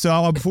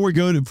 so before we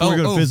go to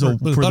Fizzle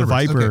for the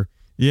Viper, okay.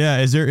 Yeah,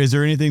 is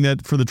there anything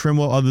that for the trim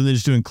wheel other than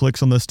just doing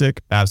clicks on the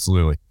stick?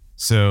 Absolutely.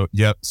 So,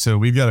 yep. So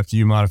we've got a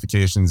few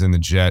modifications in the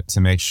jet to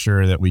make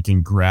sure that we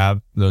can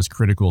grab those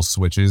critical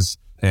switches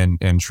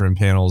and trim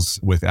panels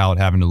without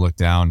having to look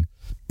down.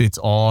 It's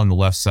all on the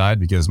left side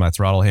because my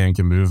throttle hand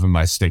can move and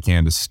my stick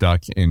hand is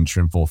stuck in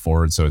trim full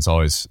forward. So it's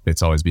always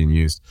being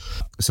used.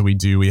 So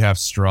we have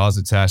straws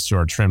attached to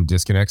our trim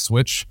disconnect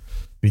switch,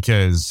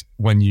 because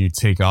when you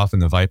take off in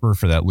the Viper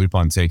for that loop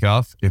on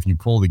takeoff, if you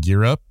pull the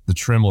gear up, the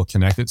trim will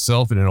connect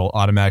itself and it'll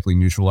automatically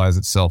neutralize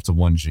itself to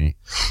 1G.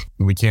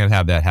 And we can't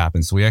have that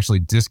happen. So we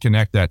actually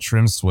disconnect that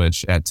trim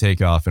switch at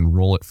takeoff and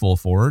roll it full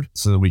forward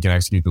so that we can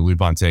execute the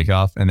loop on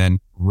takeoff. And then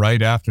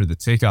right after the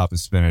takeoff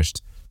is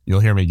finished,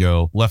 you'll hear me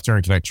go left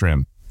turn, connect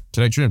trim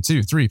 2,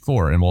 3,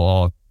 4, and we'll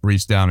all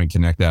reach down and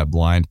connect that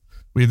blind.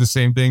 We have the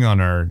same thing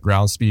on our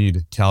ground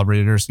speed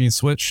calibrated airspeed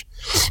switch,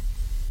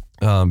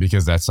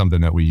 because that's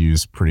something that we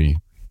use pretty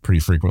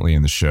frequently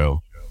in the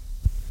show.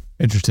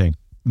 Interesting.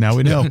 Now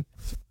we know.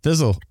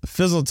 Fizzle,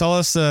 tell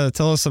us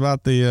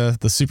about the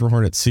Super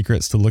Hornet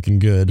secrets to looking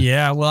good.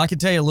 Yeah, well, I can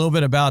tell you a little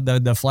bit about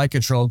the flight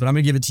controls, but I'm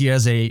going to give it to you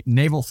as a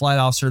naval flight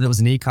officer that was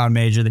an econ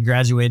major that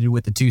graduated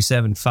with the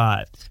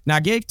 275. Now, I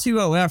gave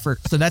 2.0 effort,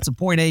 so that's a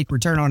 0.8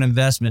 return on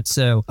investment,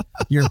 so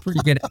you're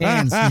pretty good at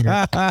hands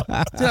here.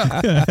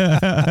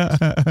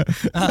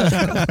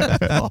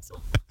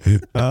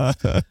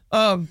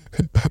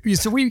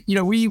 So we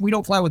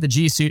don't fly with the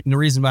G suit, and the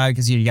reason why,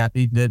 because you got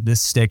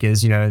this stick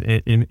is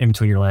in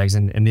between your legs,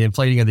 and the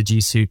inflating of the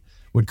G suit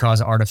would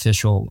cause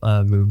artificial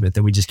movement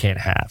that we just can't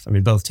have. I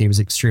mean, both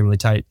teams extremely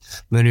tight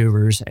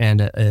maneuvers,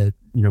 and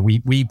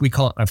we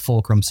call it a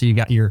fulcrum. So you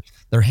got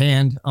their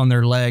hand on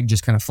their leg,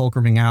 just kind of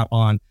fulcruming out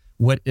on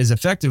what is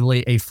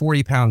effectively a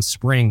 40-pound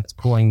spring that's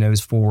pulling nose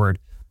forward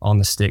on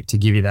the stick to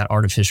give you that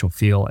artificial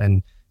feel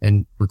and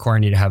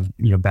requiring you to have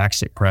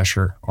backstick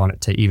pressure on it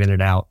to even it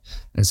out.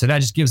 And so that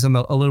just gives them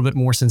a little bit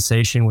more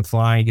sensation with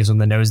flying. It gives them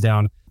the nose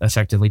down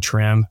effectively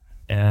trim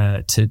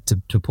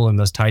to pull in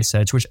those tight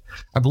sets, which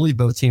I believe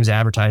both teams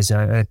advertise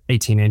at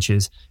 18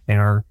 inches in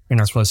our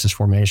closest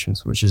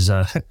formations, which is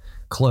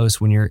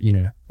close when you're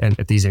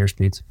at these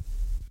airspeeds.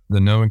 The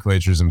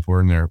nomenclature is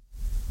important there.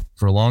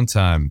 For a long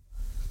time,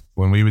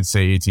 when we would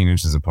say 18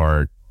 inches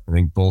apart, I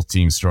think both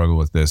teams struggle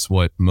with this.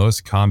 What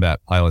most combat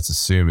pilots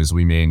assume is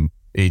we mean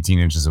 18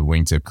 inches of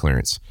wingtip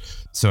clearance.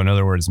 So in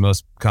other words,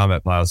 most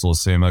combat pilots will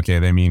assume, okay,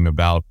 they mean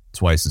about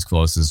twice as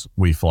close as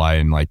we fly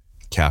in like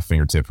calf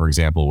fingertip, for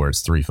example, where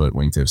it's 3 foot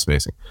wingtip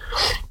spacing.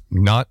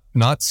 Not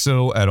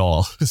so at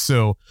all.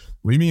 So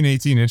we mean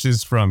 18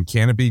 inches from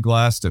canopy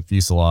glass to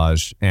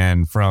fuselage,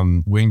 and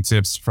from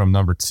wingtips from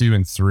number 2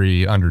 and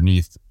 3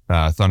 underneath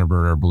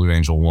Thunderbird or Blue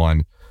Angel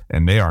 1,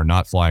 and they are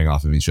not flying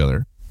off of each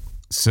other.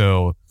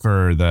 So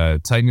for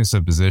the tightness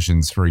of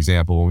positions, for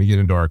example, when we get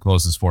into our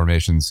closest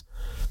formations,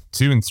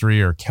 2 and 3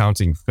 are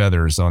counting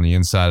feathers on the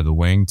inside of the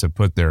wing to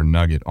put their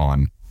nugget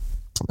on.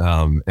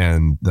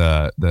 And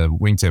the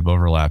wingtip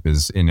overlap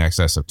is in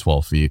excess of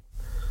 12 feet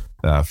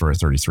for a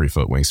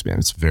 33-foot wingspan.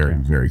 It's very,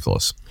 very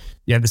close.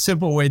 Yeah, the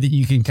simple way that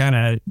you can kind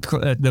of,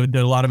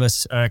 a lot of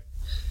us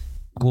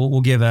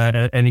we'll give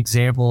an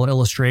example,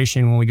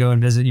 illustration when we go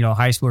and visit,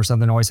 high school or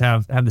something. Always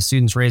have the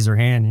students raise their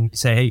hand and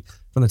say, hey,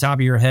 from the top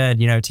of your head,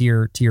 to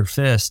your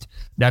fist,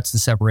 that's the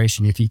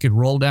separation. If you could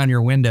roll down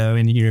your window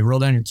and roll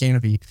down your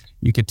canopy,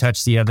 you could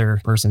touch the other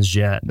person's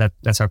jet.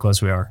 That's how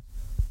close we are.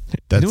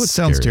 That's what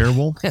sounds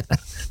terrible?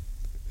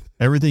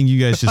 Everything you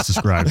guys just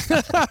described.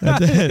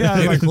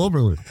 Yeah, like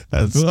Wilbur.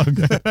 That's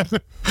okay.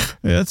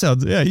 Yeah, that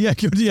sounds. Yeah.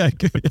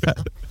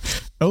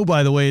 Oh,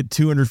 by the way,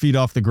 200 feet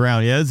off the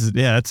ground. Yeah,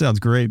 that sounds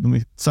great. Let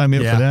me sign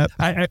me up for that.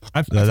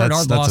 I've heard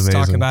our boss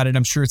talk about it.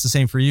 I'm sure it's the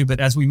same for you. But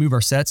as we move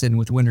our sets in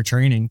with winter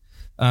training,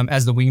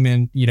 as the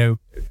wingmen,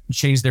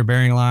 change their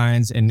bearing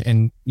lines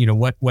and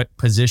what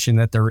position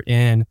that they're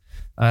in.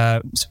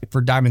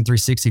 For Diamond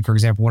 360, for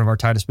example, one of our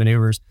tightest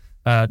maneuvers.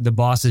 The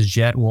boss's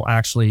jet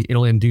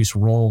it'll induce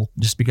roll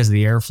just because of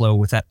the airflow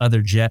with that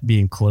other jet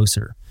being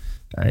closer.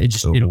 It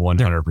just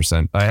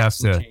 100%. I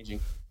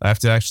have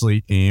to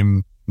actually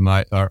aim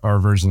our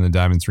version of the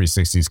Diamond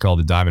 360 is called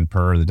the Diamond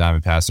Per, the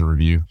Diamond Passive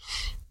Review.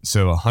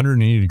 So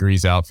 180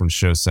 degrees out from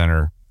show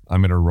center,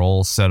 I'm going to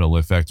roll, set a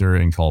lift vector,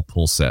 and call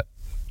pull set.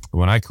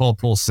 When I call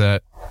pull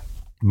set,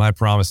 my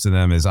promise to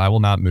them is I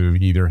will not move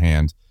either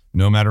hand,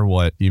 no matter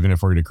what, even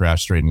if we're going to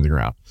crash straight into the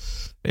ground.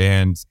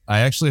 And I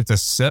actually have to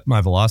set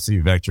my velocity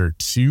vector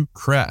to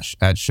crash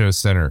at show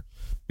center,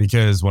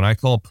 because when I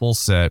call pull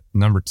set,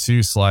 number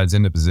 2 slides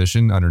into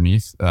position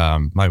underneath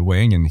my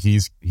wing, and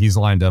he's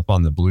lined up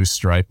on the blue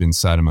stripe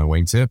inside of my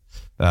wingtip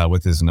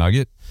with his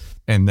nugget.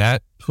 And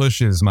that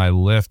pushes my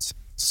lift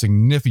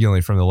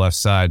significantly from the left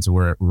side to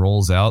where it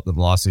rolls out. The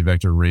velocity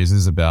vector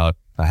raises about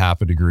a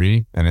half a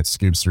degree, and it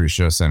scoops through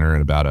show center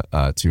at about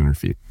 200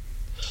 feet.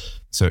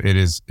 So it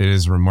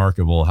is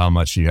remarkable how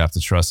much you have to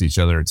trust each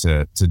other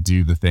to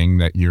do the thing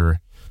that you're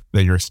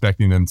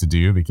expecting them to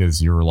do,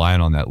 because you're relying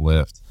on that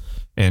lift.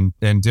 And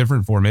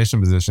different formation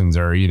positions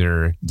are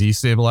either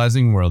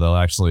destabilizing, where they'll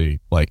actually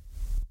like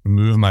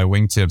move my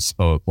wingtips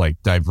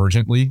like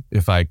divergently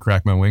if I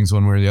crack my wings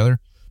one way or the other.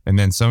 And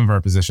then some of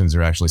our positions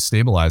are actually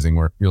stabilizing,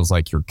 where it feels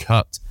like you're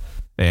cupped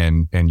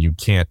and you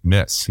can't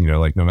miss.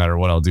 Like no matter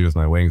what I'll do with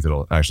my wings,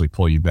 it'll actually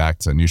pull you back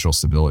to neutral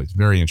stability. It's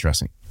very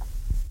interesting.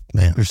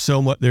 Man, There's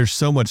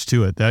so much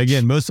to it. That,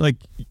 again, most, like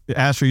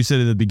Astro, you said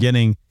at the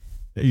beginning,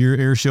 your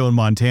air show in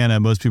Montana,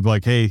 most people are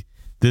like, hey,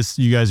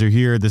 you guys are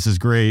here, this is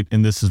great,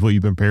 and this is what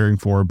you've been preparing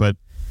for. But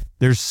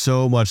there's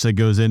so much that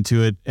goes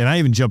into it. And I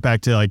even jump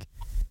back to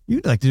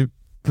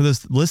for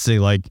this listening,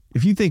 like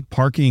if you think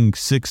parking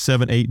 6,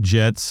 7, 8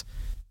 jets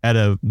at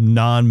a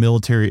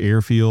non-military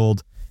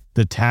airfield,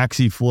 the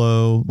taxi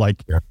flow,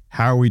 like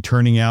how are we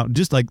turning out,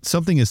 just like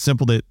something as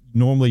simple that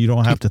normally you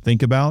don't have to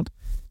think about.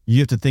 You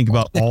have to think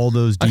about all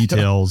those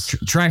details.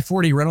 Try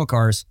 40 rental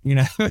cars,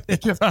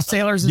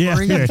 sailors and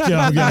Marines. Just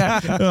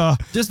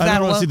that. I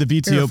don't want to see the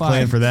VTO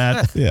plan for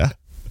that. Yeah.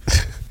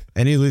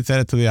 Any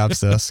lieutenant to the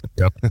ops desk.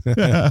 Yep.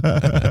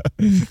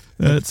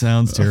 That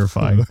sounds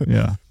terrifying.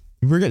 Yeah.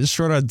 We're getting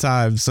short on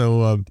time,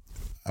 so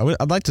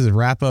I'd like to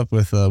wrap up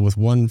with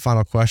one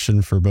final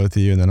question for both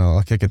of you, and then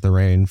I'll kick it the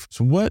rein.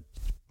 So what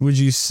would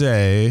you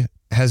say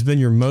has been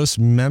your most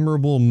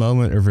memorable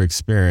moment of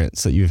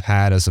experience that you've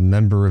had as a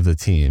member of the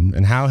team,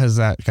 and how has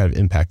that kind of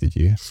impacted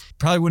you?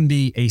 Probably wouldn't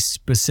be a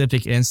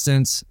specific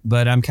instance,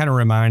 but I'm kind of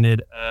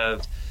reminded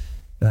of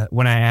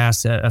when I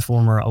asked a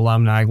former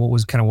alumni what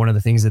was kind of one of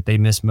the things that they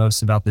missed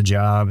most about the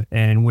job.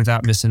 And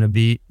without missing a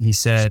beat, he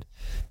said,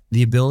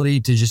 the ability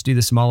to just do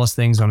the smallest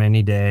things on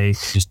any day,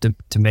 just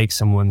to make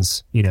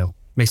someone's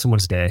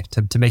day,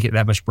 to make it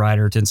that much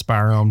brighter, to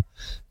inspire them,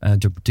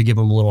 to give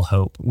them a little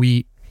hope.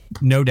 We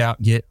no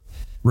doubt get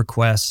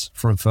requests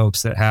from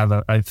folks that have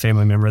a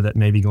family member that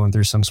may be going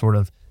through some sort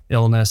of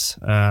illness,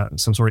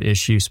 some sort of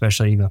issue,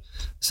 especially,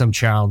 some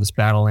child that's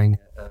battling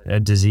a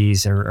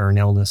disease or an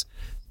illness.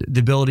 The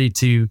ability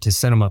to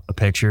send them a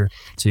picture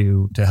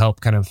to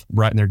help kind of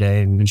brighten their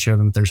day and show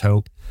them that there's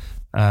hope.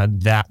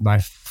 That by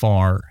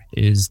far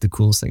is the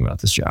coolest thing about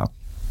this job.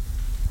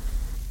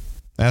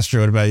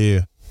 Astro, what about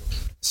you?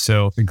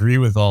 So agree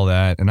with all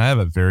that. And I have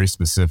a very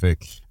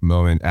specific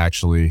moment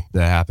actually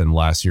that happened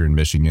last year in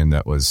Michigan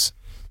that was,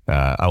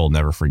 I will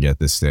never forget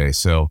this day.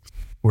 So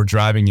we're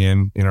driving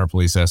in our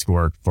police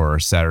escort for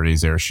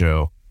Saturday's air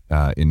show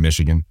in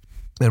Michigan.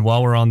 And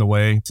while we're on the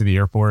way to the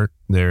airport,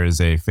 there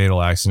is a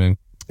fatal accident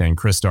and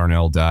Chris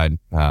Darnell died,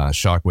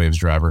 Shockwave's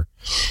driver,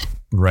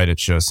 right at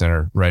Show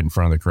Center, right in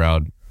front of the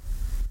crowd.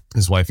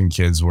 His wife and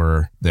kids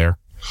were there.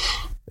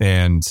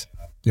 And,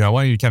 I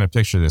want you to kind of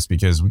picture this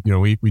because,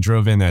 we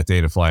drove in that day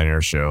to fly an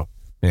air show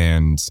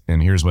and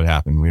here's what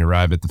happened. We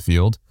arrived at the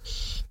field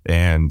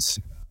and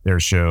air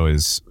show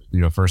is,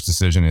 first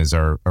decision is,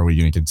 are we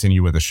going to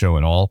continue with the show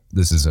at all?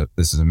 This is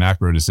a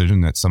macro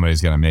decision that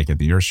somebody's got to make at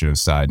the air show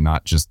side,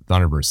 not just the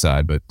Thunderbird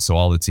side, but so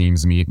all the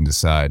teams meet and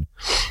decide,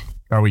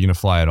 are we going to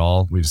fly at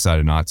all? We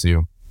decided not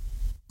to.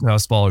 That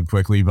was followed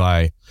quickly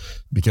by,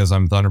 because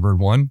I'm Thunderbird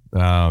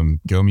 1,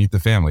 go meet the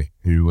family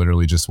who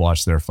literally just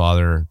watched their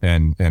father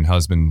and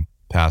husband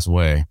pass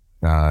away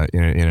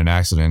in an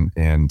accident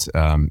and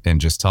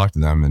just talk to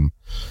them. And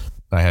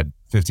I had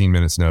 15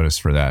 minutes notice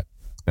for that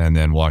and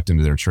then walked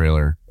into their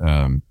trailer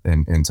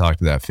and talked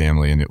to that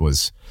family. And it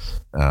was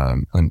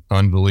an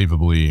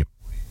unbelievably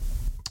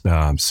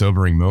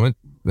sobering moment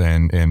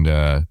and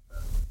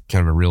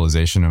kind of a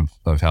realization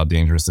of how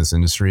dangerous this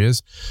industry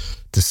is.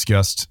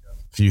 Discussed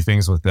a few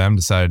things with them,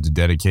 decided to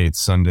dedicate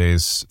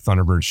Sunday's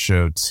Thunderbird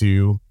show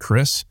to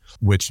Chris,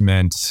 which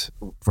meant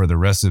for the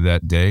rest of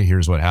that day,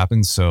 here's what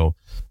happened. So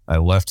I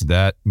left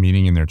that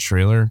meeting in their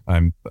trailer.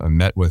 I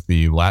met with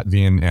the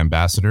Latvian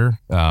ambassador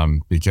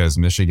because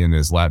Michigan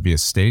is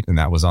Latvia's state, and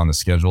that was on the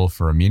schedule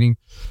for a meeting.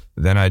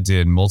 Then I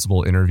did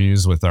multiple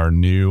interviews with our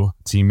new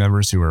team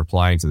members who were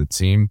applying to the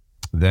team.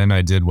 Then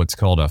I did what's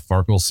called a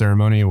Farkle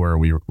ceremony where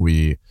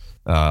we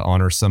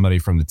honor somebody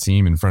from the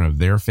team in front of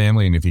their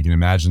family. And if you can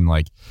imagine,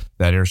 like,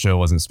 that air show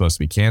wasn't supposed to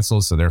be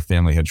canceled. So their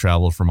family had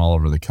traveled from all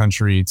over the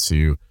country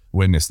to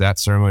witness that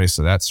ceremony.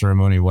 So that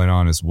ceremony went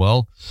on as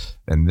well.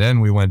 And then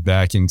we went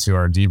back into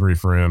our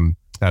debrief room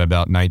at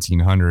about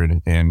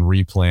 1900 and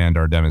replanned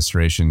our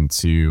demonstration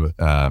to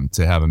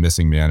have a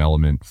missing man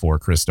element for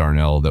Chris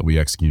Darnell that we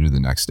executed the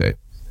next day.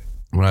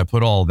 When I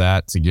put all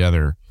that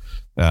together,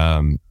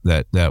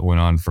 that went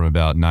on from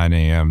about 9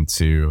 a.m.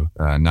 to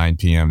 9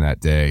 p.m. that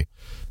day.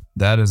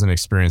 That is an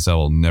experience I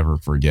will never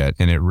forget.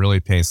 And it really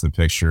paints the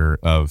picture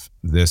of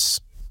this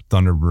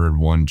Thunderbird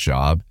 1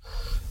 job.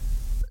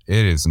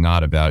 It is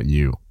not about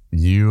you.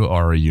 You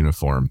are a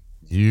uniform.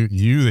 You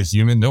the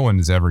human, no one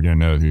is ever going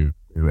to know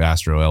who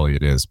Astro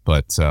Elliot is.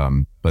 But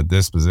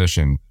this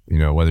position,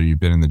 whether you've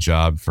been in the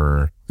job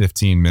for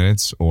 15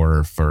 minutes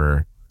or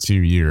for 2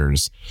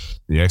 years,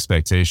 the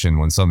expectation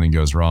when something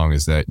goes wrong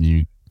is that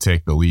you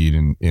take the lead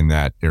in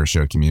that air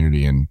show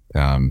community and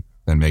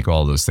make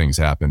all those things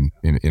happen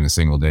in a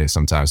single day,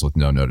 sometimes with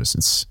no notice.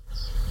 It's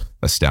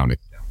astounding.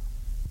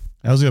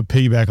 I was going to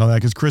piggyback on that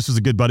because Chris was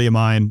a good buddy of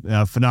mine,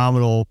 a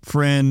phenomenal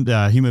friend,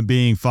 human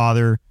being,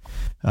 father,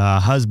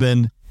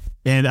 husband.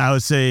 And I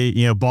would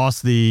say,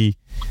 boss, the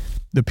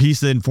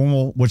piece of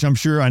informal, which I'm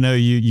sure I know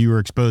you were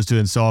exposed to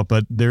and saw it,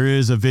 but there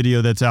is a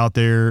video that's out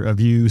there of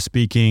you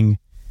speaking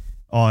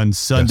on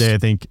Sunday, yes. I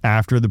think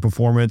after the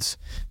performance,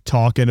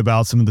 talking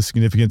about some of the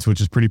significance,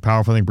 which is pretty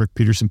powerful. I think Rick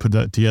Peterson put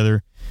that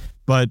together.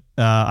 But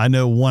I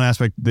know one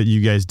aspect that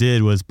you guys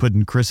did was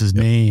putting Chris's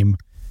name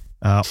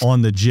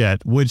on the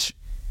jet, which,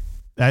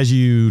 as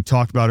you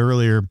talked about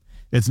earlier,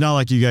 it's not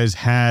like you guys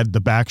had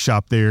the back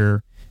shop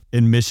there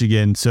in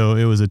Michigan. So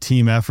it was a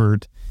team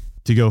effort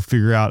to go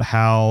figure out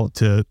how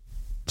to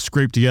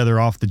scrape together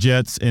off the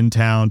jets in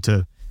town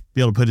to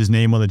be able to put his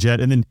name on the jet.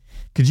 And then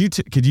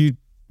do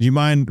you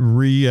mind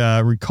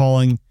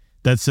recalling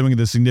that's some of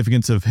the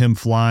significance of him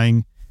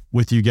flying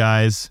with you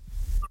guys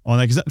on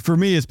that? Because for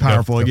me, it's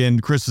powerful. Yep. Again,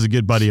 Chris is a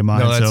good buddy of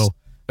mine.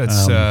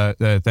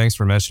 Thanks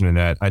for mentioning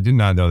that. I did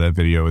not know that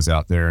video was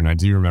out there, and I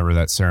do remember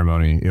that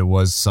ceremony. It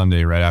was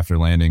Sunday right after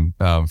landing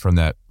from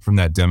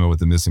that demo with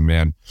the missing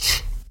man.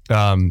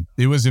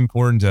 It was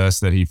important to us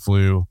that he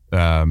flew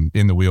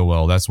in the wheel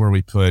well. That's where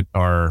we put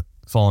our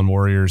fallen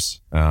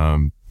warriors.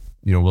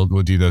 We'll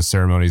do those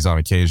ceremonies on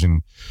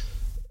occasion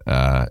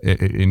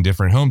in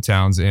different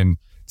hometowns, and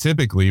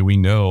typically we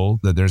know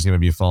that there's going to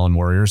be a fallen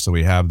warrior, so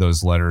we have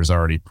those letters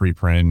already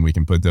pre-printed and we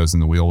can put those in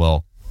the wheel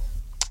well.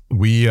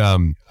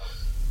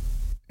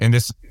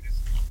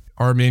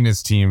 Our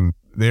maintenance team,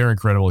 they're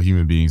incredible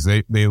human beings.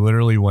 They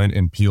literally went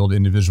and peeled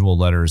individual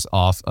letters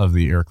off of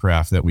the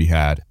aircraft that we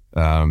had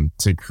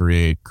to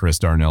create Chris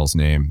Darnell's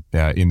name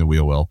in the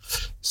wheel well,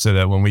 so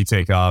that when we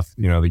take off,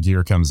 the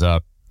gear comes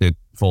up, it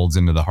folds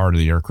into the heart of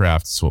the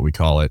aircraft. That's what we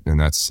call it, and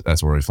that's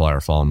where we fly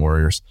our fallen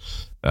warriors.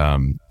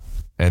 And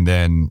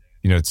then,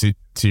 to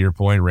your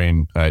point,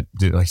 Rain, like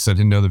I said,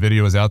 didn't know the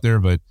video was out there,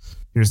 but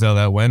here's how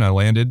that went. I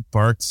landed,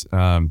 parked,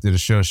 did a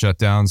show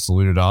shutdown,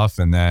 saluted off,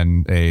 and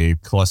then a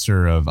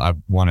cluster of, I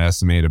want to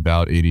estimate,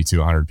 about 80 to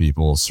 100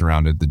 people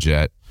surrounded the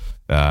jet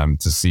to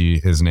see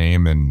his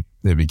name, and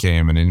it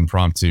became an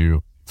impromptu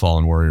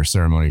fallen warrior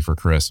ceremony for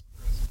Chris.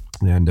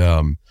 And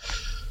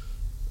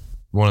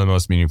one of the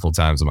most meaningful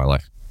times of my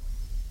life.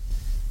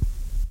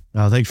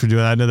 Thanks for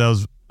doing that. I know that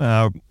was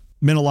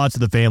meant a lot to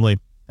the family,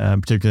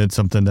 particularly it's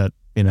something that,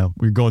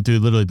 we're going through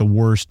literally the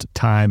worst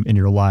time in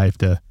your life.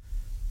 To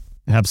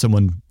have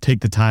someone take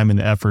the time and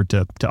the effort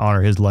to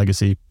honor his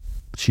legacy,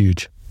 it's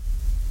huge.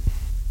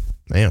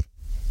 Man.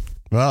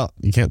 Well,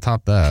 you can't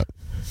top that.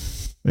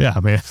 Yeah,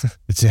 man.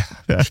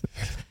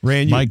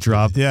 Rain, mic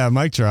drop. Yeah,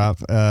 mic drop.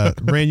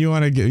 Rain, you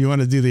want to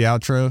do the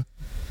outro?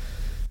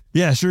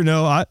 Yeah, sure.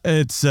 No,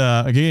 it's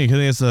again,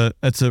 I think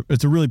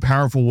it's a really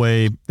powerful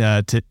way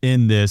to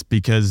end this,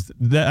 because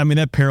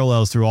that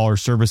parallels through all our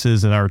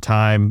services and our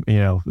time.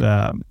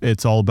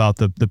 It's all about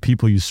the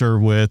people you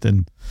serve with,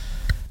 and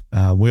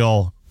we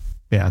all,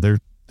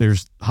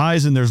 there's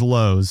highs and there's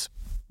lows,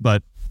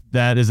 but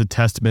that is a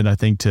testament, I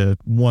think, to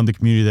the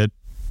community that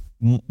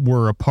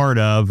we're a part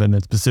of, and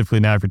then specifically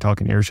now if you're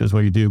talking air shows,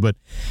 what you do. But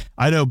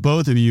I know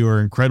both of you are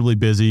incredibly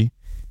busy,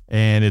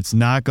 and it's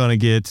not going to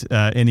get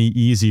any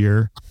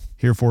easier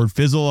here forward.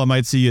 Fizzle, I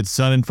might see you at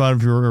Sun and Fun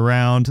if you're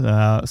around,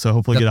 so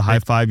hopefully get a high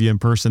five you in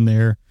person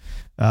there.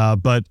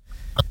 But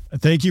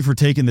thank you for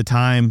taking the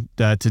time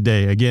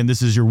today. Again,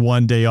 this is your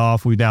one day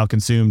off. We've now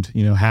consumed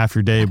half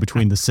your day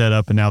between the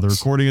setup and now the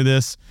recording of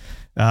this.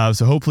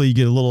 So hopefully you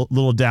get a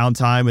little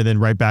downtime and then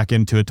right back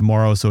into it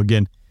tomorrow. So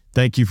again,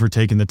 thank you for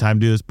taking the time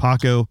to do this.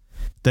 Paco,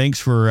 thanks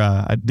for,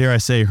 dare I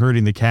say,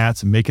 herding the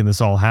cats and making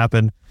this all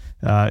happen.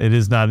 It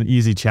is not an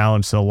easy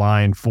challenge to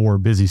align for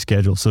busy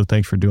schedules. So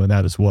thanks for doing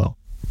that as well.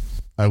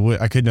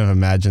 I couldn't have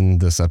imagined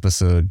this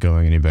episode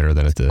going any better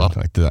than it did. I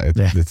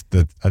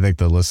think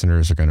the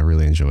listeners are going to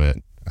really enjoy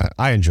it.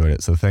 I enjoyed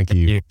it. So thank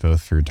you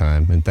both for your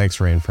time. And thanks,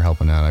 Rain, for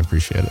helping out. I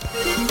appreciate it.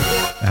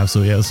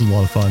 Absolutely. Yeah, this was a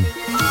lot of fun.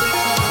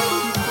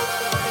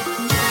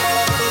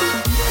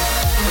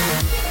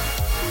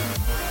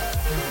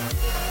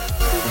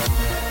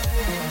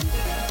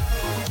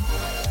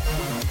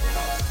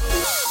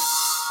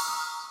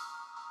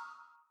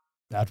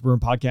 The Afterburn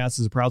Podcast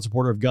is a proud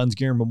supporter of Guns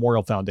Gear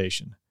Memorial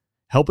Foundation,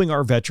 helping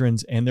our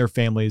veterans and their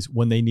families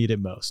when they need it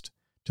most.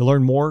 To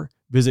learn more,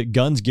 visit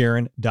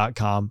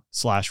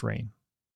gunsgearin.com/rain.